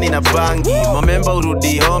 Lawama shetani na bangi. Mamemba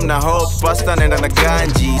urudi home na hope. Pasta nenda na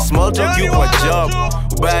ganji. Small talk you kwa job.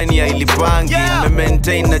 Ubaya ni ya ilipangi.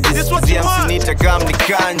 Me-maintain na jisikizia msinita kama ni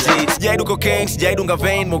kanji. Sijaidu cocaine, sijaidunga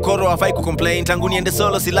vein. Mokoro hafai kucomplain. Tangu niende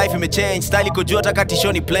solo si life imechange. Style iko juu hata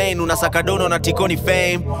katisho ni plain. Unasaka dono na tiko ni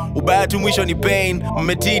fame. Ubaya tu mwisho ni pain.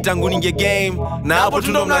 Mmetii tangu ninge game. Na hapo tu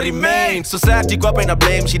ndo mna remain. Society kwa hapa ina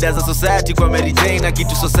blame. Shida za society kwa meritain. Na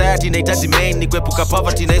kitu society inahitaji main. Ni kuepuka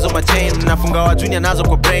poverty na hizo machain. Mnafunga wa junior nazo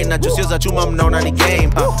kwa brain. Na jusio za chuma mnaona ni game.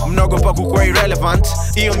 Mnaogopa kukua irrelevant.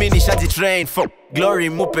 Iyo mi nishaji train. Glory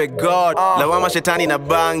mupe God. Lawama shetani na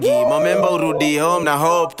bangi. Mamemba urudi home na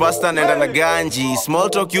hope. Pasta nenda na ganji. Small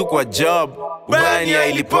talk you kwa job. Ubani ya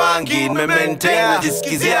ilipangi. Me-maintain na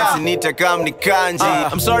jisikizia sinita kama ni kanji.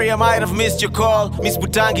 I'm sorry I might have missed your call. Miss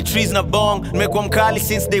Butangi trees na bong. Nimekuwa mkali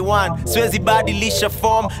since day one. Swezi badilisha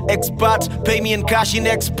form. Expert pay me in cash in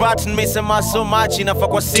expert. Nimesema so much inafaa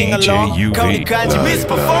kwa sing along. Kauni kanji miss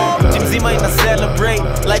perform. Team zima ina celebrate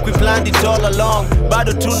like we planned it all along.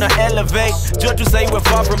 Bado tuna elevate. To say we're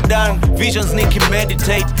far from done. Visions need to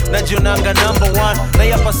meditate. Najionanga number one. Na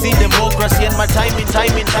yapa see democracy and my timing.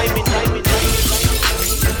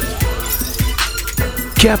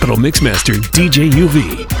 Capital Mixmaster DJ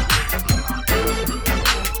UV.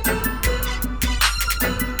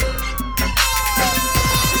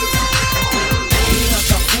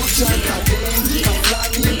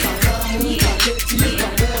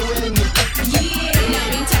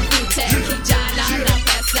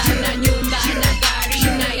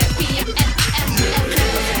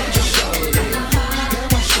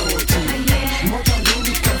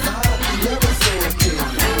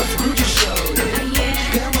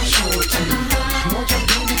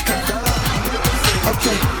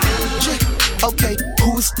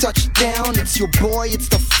 Touchdown, it's your boy, it's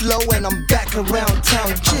the flow, and I'm back around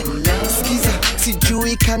town. Skiza,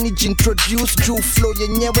 sijui kanijintroduce juu flow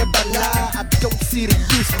yenyewe bala. I don't see the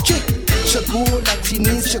use. Chaguo la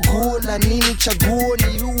chini, chaguo la nini, chaguo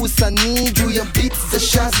ni usanii juu ya beats za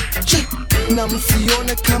shazi. Na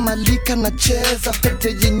msione kama lika na cheza,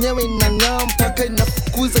 pete yenyewe inang'aa mpaka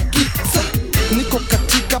inafukuza giza. Niko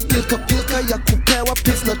katika pilka pilka ya kupewa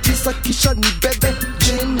pills na tisa kisha ni bebe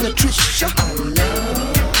Jane na Trisha.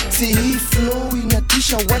 Si hii flow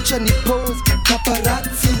inatisha, wacha ni pose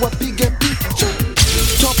paparazzi wapige picha.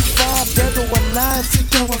 Top 5 dead or alive,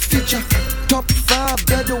 sitawa feature. Top 5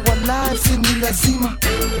 dead or alive, si ni lazima.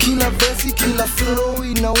 Kila verse, kila flow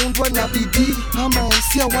inaundwa na bidii. Ama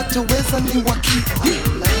hisia wataweza ni waki.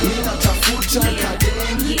 Nina tafuta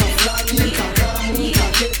kadeni, kaflani, kakamu,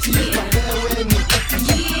 kaketi, kapewe ni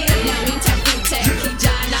na nitafute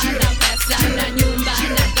kijana na pesa na nyumba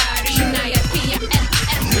na gari na ya pia.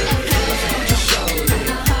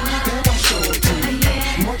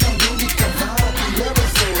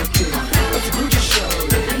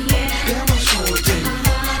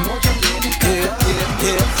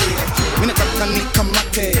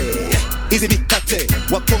 Nikamate hizi mikate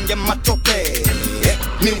waponge matope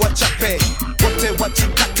ni wachape wote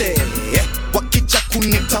wajikate wakija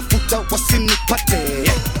kunitafuta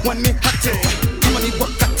wasinipate wanipate kama ni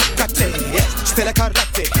wakatakate stela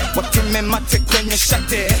karate watume mate kwenye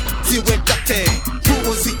shate ziwe date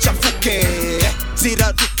nguo zichafuke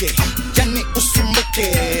ziraruke yani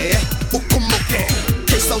usumbuke ukumbuke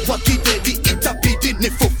kesa wakidedi itabidi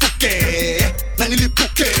nifufuke na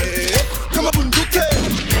nilipuke kama bunduke.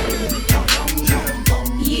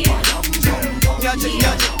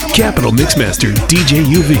 Capital Mixmaster DJ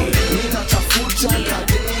UV.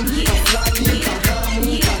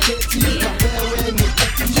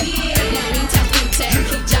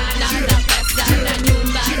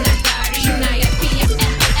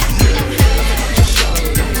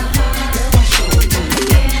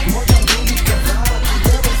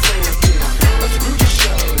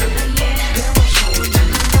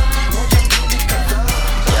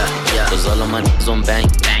 On bang,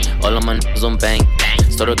 all of my niggas on bang.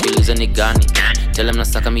 Story killers and Nigani. Tell them to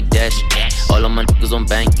suck me dash. All of my niggas on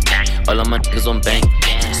bang, all of my niggas on bang.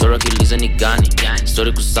 Story killers and Nigani.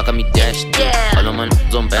 Story could suck me dash. All of my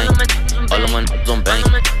niggas on bang, all of my niggas on bang.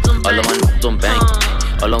 All of my niggas on bang,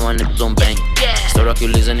 all of my niggas on bang. Story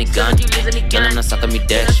killers and Nigani. Tell them to suck me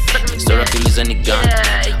dash. Story killers and Nigani.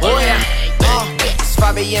 Oh yeah, it's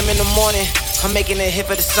 5 a.m. in the morning. I'm making a hit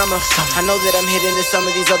for the summer. I know that I'm hitting this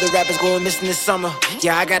summer. These other rappers going missing this summer.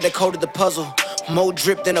 Yeah, I got the code of the puzzle. More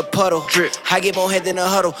drip than a puddle. I get more head than a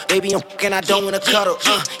huddle. Baby, I'm f***ing, I don't wanna cuddle.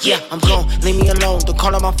 Yeah, I'm gone. Leave me alone. Don't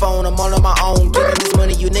call on my phone. I'm all on my own. Getting this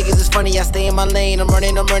money, you niggas is funny. I stay in my lane. I'm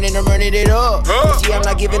running it up. Yeah, I'm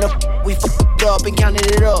not giving up. We f***ed up and counted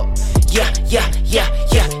it up. Yeah.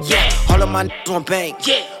 All of my niggas want bank.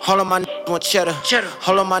 All of my niggas want cheddar.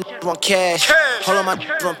 All of my niggas want cash. All of my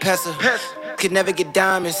niggas want pesa. Could never get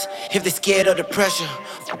diamonds if they scared of the pressure.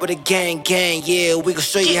 With a gang, yeah, we gon'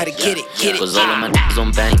 show you how to get it. Cause all of my niggas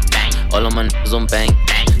on bang, all of my niggas on bang.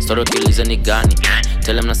 Story killers and Nigani.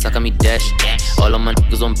 Tell them to suck me dash. All of my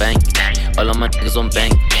niggas on bang, all of my niggas on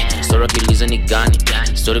bang. Story killers and Nigani.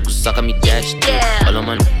 Story could suck me dash. All of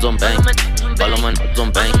my niggas on bang, all of my niggas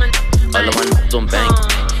on bang. All of my niggas on bang,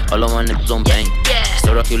 all of my niggas on bang.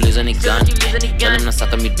 Story killers and Nigani. Tell them to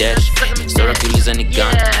suck me dash. Story killers and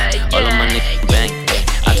Nigani. All of my niggas bang.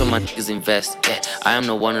 I told my niggas invest. I am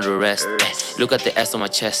no one of the rest. Look at the ass on my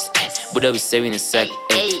chest. Buddha be saving a sec.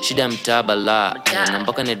 Shida mtaa bala. Na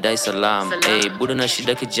mpaka nedai salam. Buddha na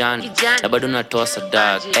shida kijani. Na bado natoa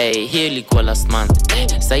sadak. Hii ilikuwa last month.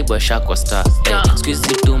 Sai boy shakwa star. Squeeze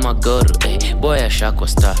tu magoro. Boy shakwa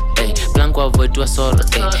star. Blanco avoid tu solo.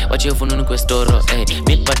 Wache fununu kwa storo.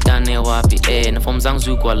 Meet patane wapi. Na form zangu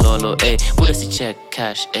zikuwa lolo. Buddha si check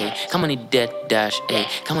cash. Kama ni dead dash.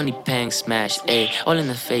 Kama ni pang smash. All in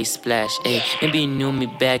the face splash. Maybe you knew me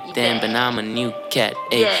back then, but now I'm a new cat.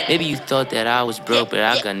 Maybe you thought that I was broke, but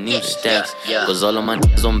I got new stacks. Cause all of my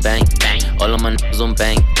niggas on bang, all of my niggas on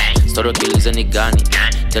bang. Story killers and Nigani.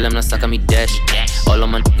 Tell them to suck me dash. All of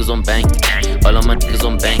my niggas on bang, all of my niggas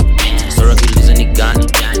on bang. Story killers and Nigani.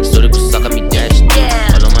 Story could suck me dash.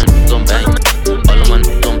 All of my niggas on bang, all of my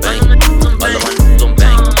niggas on bang. All of my niggas on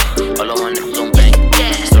bang, all of my niggas on bang.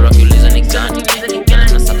 Story killers and Nigani. Tell them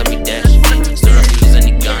to suck me dash. Story killers and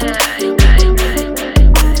Nigani.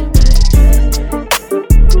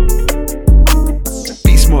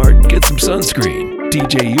 Be smart, get some sunscreen.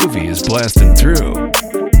 DJ UV is blasting through.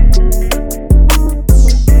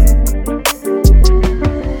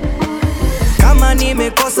 Kama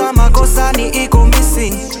nimekosa makosa ni iko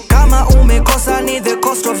missing. Kama umekosa ni the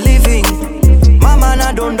cost of living. Mama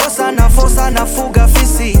na dondosa na fosa na fuga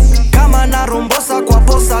fisi. Kama na rombosa kwa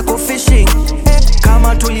posa ko fishing.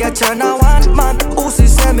 Kama tuliachana 1 month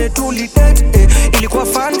usiseme tulidate. Ilikuwa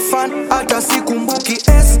fun hata sikumbuki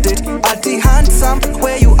estate. Ati handsome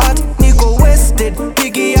where you at niko wasted.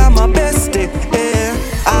 Piggy I'm my best.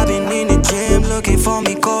 I've been in the gym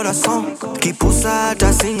corazón. Kipusa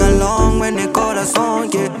to sing along when they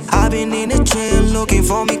corazón, yeah. I've been in the gym looking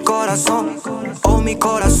for mi corazón. Oh, mi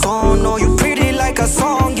corazón, oh, you pretty like a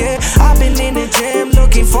song, yeah. I've been in the gym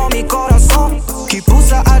looking for mi corazón.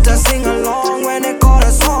 Kipusa to sing along when they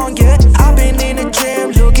corazón, yeah. I've been in the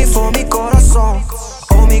gym looking for mi corazón.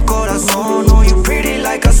 Oh, mi corazón, oh, you pretty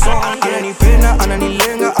like a song, yeah. Ananipenda,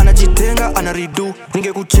 ananilenga, anajitenga, anaridu.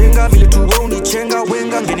 Ningekuchenga vile tu wewe unichenga,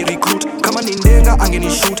 wenga ngeni recruit. Kama ni ndenga angeni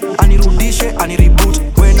shoot, anirudishe, anireboot.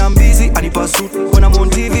 When I'm busy, anipa suit. When I'm on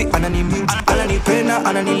TV, ananimute. Ananipenda,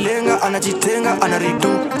 ananilenga, anajitenga, anaridu.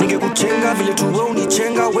 Ningekuchenga vile tu wewe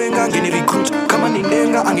unichenga, wenga ngeni recruit. Kama ni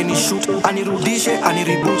ndenga angeni shoot, anirudishe,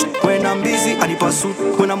 anireboot. When I'm busy, anipa suit.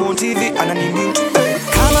 When I'm on TV, ananimute.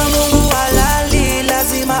 Kama Mungu halali,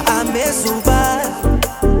 lazima amezuba.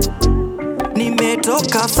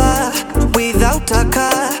 Nimetoka far without a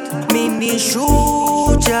car, mini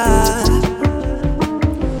shujaa.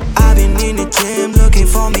 I've been in the gym looking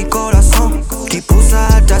for mi corazón.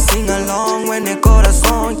 Kipusa to sing along when the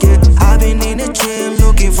corazón, yeah. I've been in the gym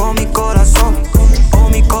looking for mi corazón. Oh,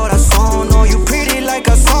 mi corazón, oh, you pretty like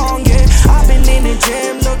a song, yeah. I've been in the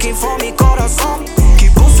gym looking for mi corazón.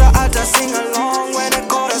 Kipusa to sing along when the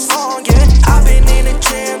corazón, yeah. I've been in the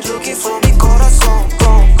gym looking for mi corazón.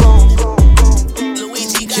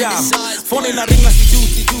 Yeah, phone in a ring like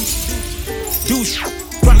douche.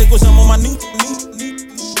 Probably cause I'm on my new.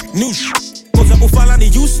 Cause I'm ufala ni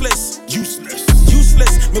useless.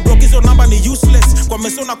 Me broke his own number ni useless. Kwa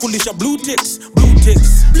mesona kulisha blue ticks.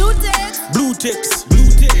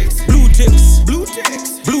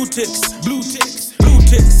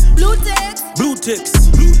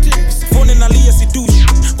 Phone in a liya si douche.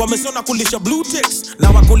 Kwa mesona kulisha blue ticks.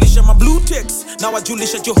 Now I kulisha my blue ticks. Now I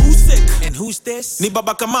julisha jo who's sick. And who's this? Ni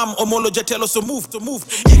baba kamam omolo jatelo so move.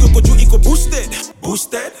 Iko koju iko boosted.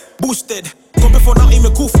 Kombe for now ime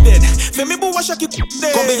koofted. Femibu washa ki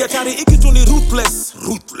kombe yatari iki tu ni ruthless.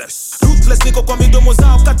 Niko kwa midomo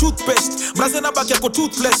zao ka toothpaste. Mraze na baki yako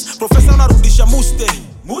toothless. Professor unarudisha muste.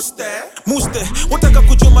 Wataka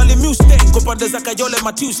kujuma li muste. Kopande za kayole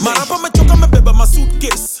ma Tuesday. Marapa mechoka mebeba ma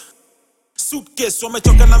suitcase,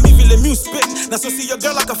 wamechoka na mi vile muse spit. Na so see your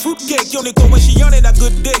girl like a fruitcake. Yo niko when she on it a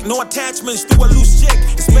good dick. No attachments to a loose chick.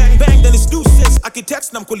 It's bang bang then it's deuces.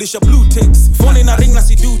 Akitext na mkulisha blue ticks. Phone in a ring na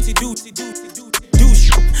si douche.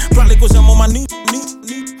 Probably cause I'm on my new.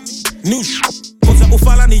 Cause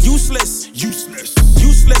ufala ni useless.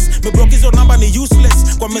 Me broke his own number ni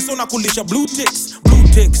useless. Kwa mesona kulisha blue ticks.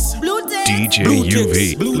 DJ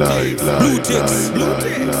UV. Blue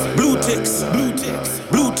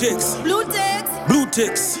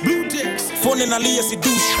ticks. Phone na liya si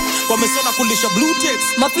douche. Kwa mesona kulisha blue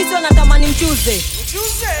ticks. Mapito natamani mchuze.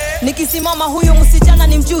 Nikisimama huyo msichana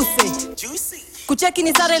ni mjuse. Kucheki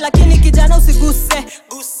ni sare lakini kijana usiguse.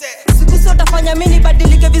 Utafanya mini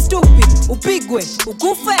badilike vistupi. Upigwe,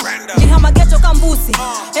 ukufe. Ni hamagecho kambusi.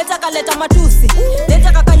 Leta kaleta matusi.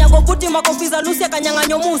 Leta kakanyago buti makofiza lusi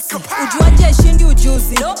akanyanganyo musi. Ujuaje shindi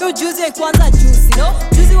ujuzi. Ujuzi kwanza juicy.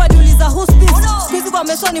 Juzi waduliza hospice. Squeeze kwa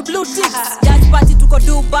mesoni blue ticks. Judge party tuko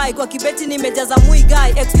Dubai. Kwa kibeti nimejaza mui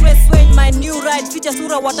guy. Expressway my new ride. Ficha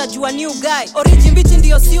sura watajua new guy. Origin bichi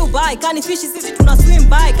ndio siu buy. Kani fishi sisi tuna swim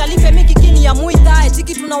by. Kalife miki kini ya mui thigh.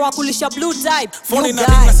 Chiki tunawakulisha blue type. Phone in a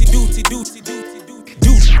ring na si douche.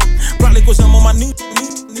 Probably cause I'm on my new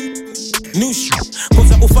shit.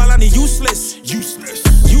 Cause ufala ni useless.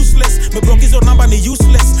 Me broke his own number ni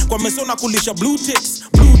useless. Kwa mesona kulisha blue ticks.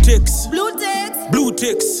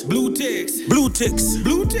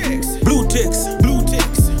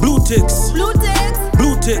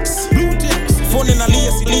 Phone in a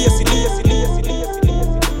liya si.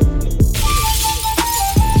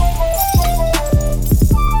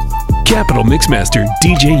 Capital Mixmaster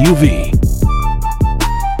DJ UV.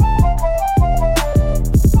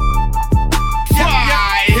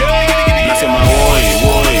 Nasema oi,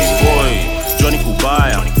 Johnny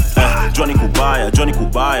Kubaya.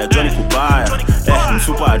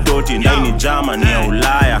 Msupa adoti ndani jama ni ya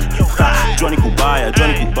Ulaya. Johnny Kubaya.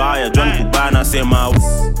 Nasema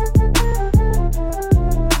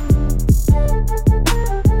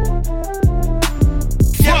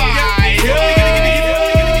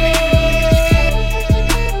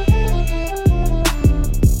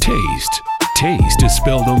Taste is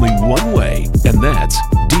spelled only one way, and that's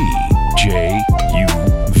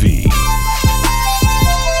DJUV.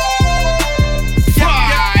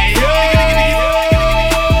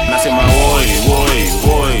 Nasema oi,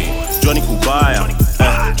 Johnny Kubaya.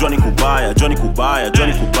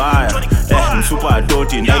 Msupa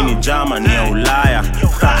adoti ndani jama ni ya Ulaya.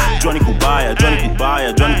 Johnny Kubaya.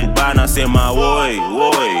 Nasema oi,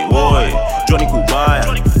 Johnny Kubaya.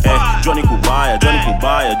 Johnny kubaya, Johnny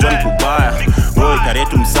kubaya, Johnny kubaya. Boy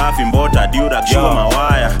karetu msafi mbota diura kishiwa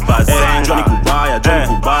mawaya. Johnny kubaya, Johnny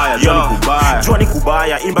kubaya, Johnny kubaya. Johnny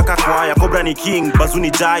kubaya, imba kakwaya, Cobra ni king,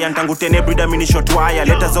 bazuni giant. Tangu tene brida mini shot wire.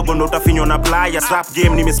 Leta zogo ndo utafinyo na playa. Rap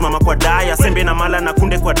game nimesimama kwa daya. Sembe na mala na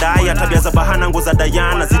kunde kwa daya. Tabia za bahana ngo za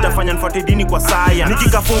Diana. Zitafanya nfuate dini kwa saya.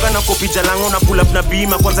 Nikikafunga na kopi jalango na pull up na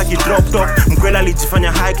bima. Kwanza ki drop top. Mkwela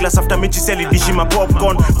alijifanya high class after mechi seli dishi ma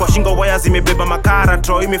popcorn. Kwa shingo waya zimebeba makara.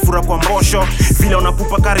 Tro imefura kwa mbosho. Vile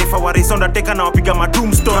unapupa karefa warisonda teka na wapiga ma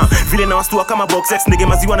tombstone. Vile na wastua kama box X. Nige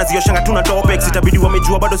maziwa na zioshanga tuna topex. Itabidi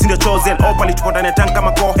wamejua bado sindio chosen. Opali tuko ndani ya tank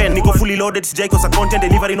kama Cohen. Niko fully loaded sijai kosa content.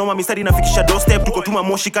 Delivery noma mistari nafikisha doorstep. Tuko tuma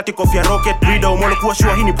moshi kati kofia rocket. Breeder umolo kuwa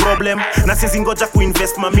shua hii ni problem. Na sizi ngoja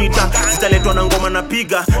kuinvest mamita. Zitaletwa na ngoma na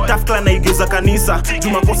piga. Tough clan na igeuza kanisa.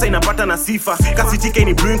 Juma kosa inapata na sifa. Kasi TK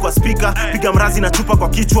ni brewing kwa speaker. Piga mrazi na chupa kwa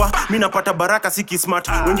kichwa. Mi napata baraka siki smart.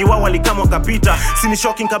 Wengi wao walikama wakapita. Sini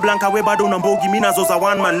shocking kablanka we bado unambogi. Mi nazoza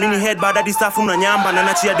one man. Mini head bada di staff una nyamba. Na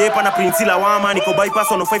nachia depa na Prince Lawama. Niko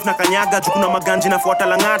bypass 105 na kanyaga. Jukuna maganji na fuata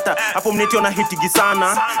langata. Hapo mnetio na hitigi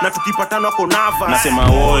sana. Na tukipatana wako nava. Nasema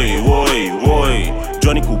woi, woi, woi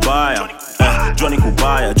Johnny kubaya Johnny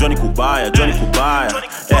kubaya, Johnny kubaya, Johnny kubaya.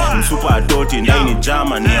 Msupa adoti ndani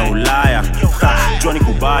jama ni ya Ulaya. Johnny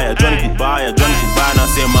kubaya, Johnny kubaya, Johnny kubaya.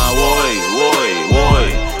 Nasema woi, woi,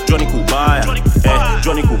 woi Johnny kubaya,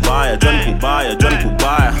 Johnny kubaya, Johnny kubaya, Johnny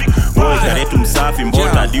kubaya. Woi karetu msafi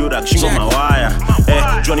mbota diura kishingo mawaya.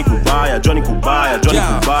 Johnny kubaya, Johnny kubaya, Johnny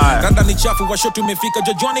kubaya. Randa ni chafu wa shot umefika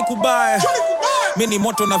Johnny kubaya. Mini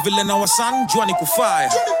moto na vile na wasan Johnny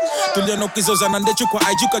kufaya. Tuliona ukizoza na ndechu kwa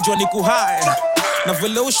ijuka Johnny kuhaya. Na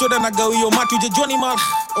vile ushoda na gawio matu Johnny mal.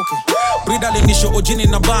 Okay. Brida lenisho ojini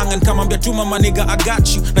na banga. Nikamambia tuma maniga I got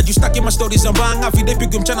you. Na justaki ma stories za banga. Vide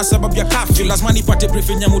pigu mchana sababu ya kafyu. Lazima nipate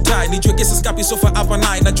briefing ya mutai. Nijue kesa skapi sofa hapa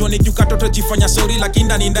nai. Na Johnny kiukatoto jifanya sorry.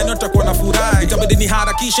 Lakini ndani utakuwa na furahi. Itabidi ni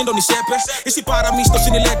harakishe ndo nisepe. Isi para misto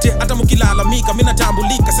sinilete. Hata mkilalamika mina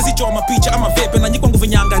tambulika. Sisi choma picha ama vepe. Na nyikwangu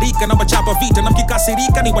vinyangarika. Na wachapa vita. Na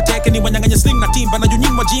mkikasirika ni wateke. Ni wanyanganya slim na timba. Na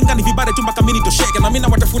junyini wajinga ni vibare tumba kamini tosheke. Na mina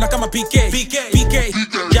watafuna kama PK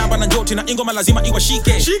Jamba na njoti na ingoma lazima iwa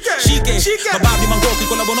shike Mababi mangoki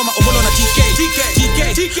kolabonoma omolo na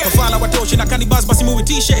TK Mafala watoshi na kanibas basi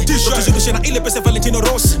muitishe Tukizidushe na ile pesa Valentino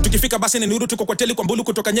Ross. Tukifika basi ni nuru tuko kwa teli kwa mbulu.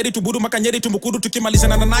 Kutoka Nyeri tuburu maka Nyeri tumukuru.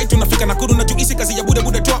 Tukimalizana na night tunafika Nakuru. Na juisi kazi ya bude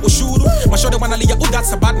toa ushuru. Mashode wanalia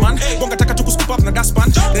that's a bad man. Bonga taka tukuscoop up na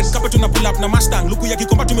dustpan. Red carpet tuna pull up na Mustang. Luku ya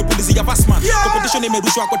kikomba tumepulizia Vassman. Competition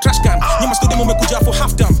imerushwa kwa trash can. Nyuma studio mmekuja for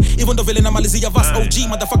half time. Even though vile na malizia Vass OG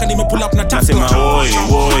motherfucker nimepull up na task.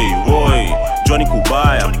 Woi Johnny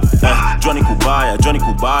kubaya, Johnny kubaya, Johnny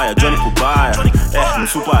kubaya, Johnny kubaya.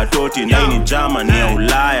 Msupa atoti ndani jama ni ya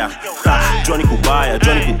Ulaya. Johnny kubaya,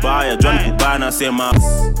 Johnny kubaya, Johnny kubaya. Nasema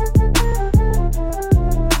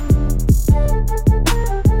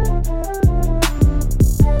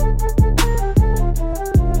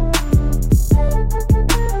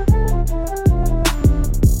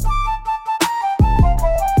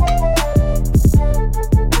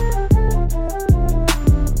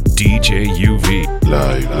DJ UV.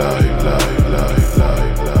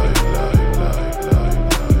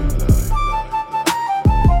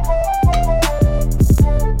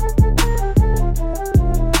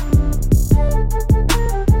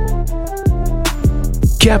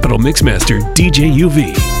 Capital Mixmaster DJ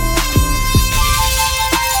UV.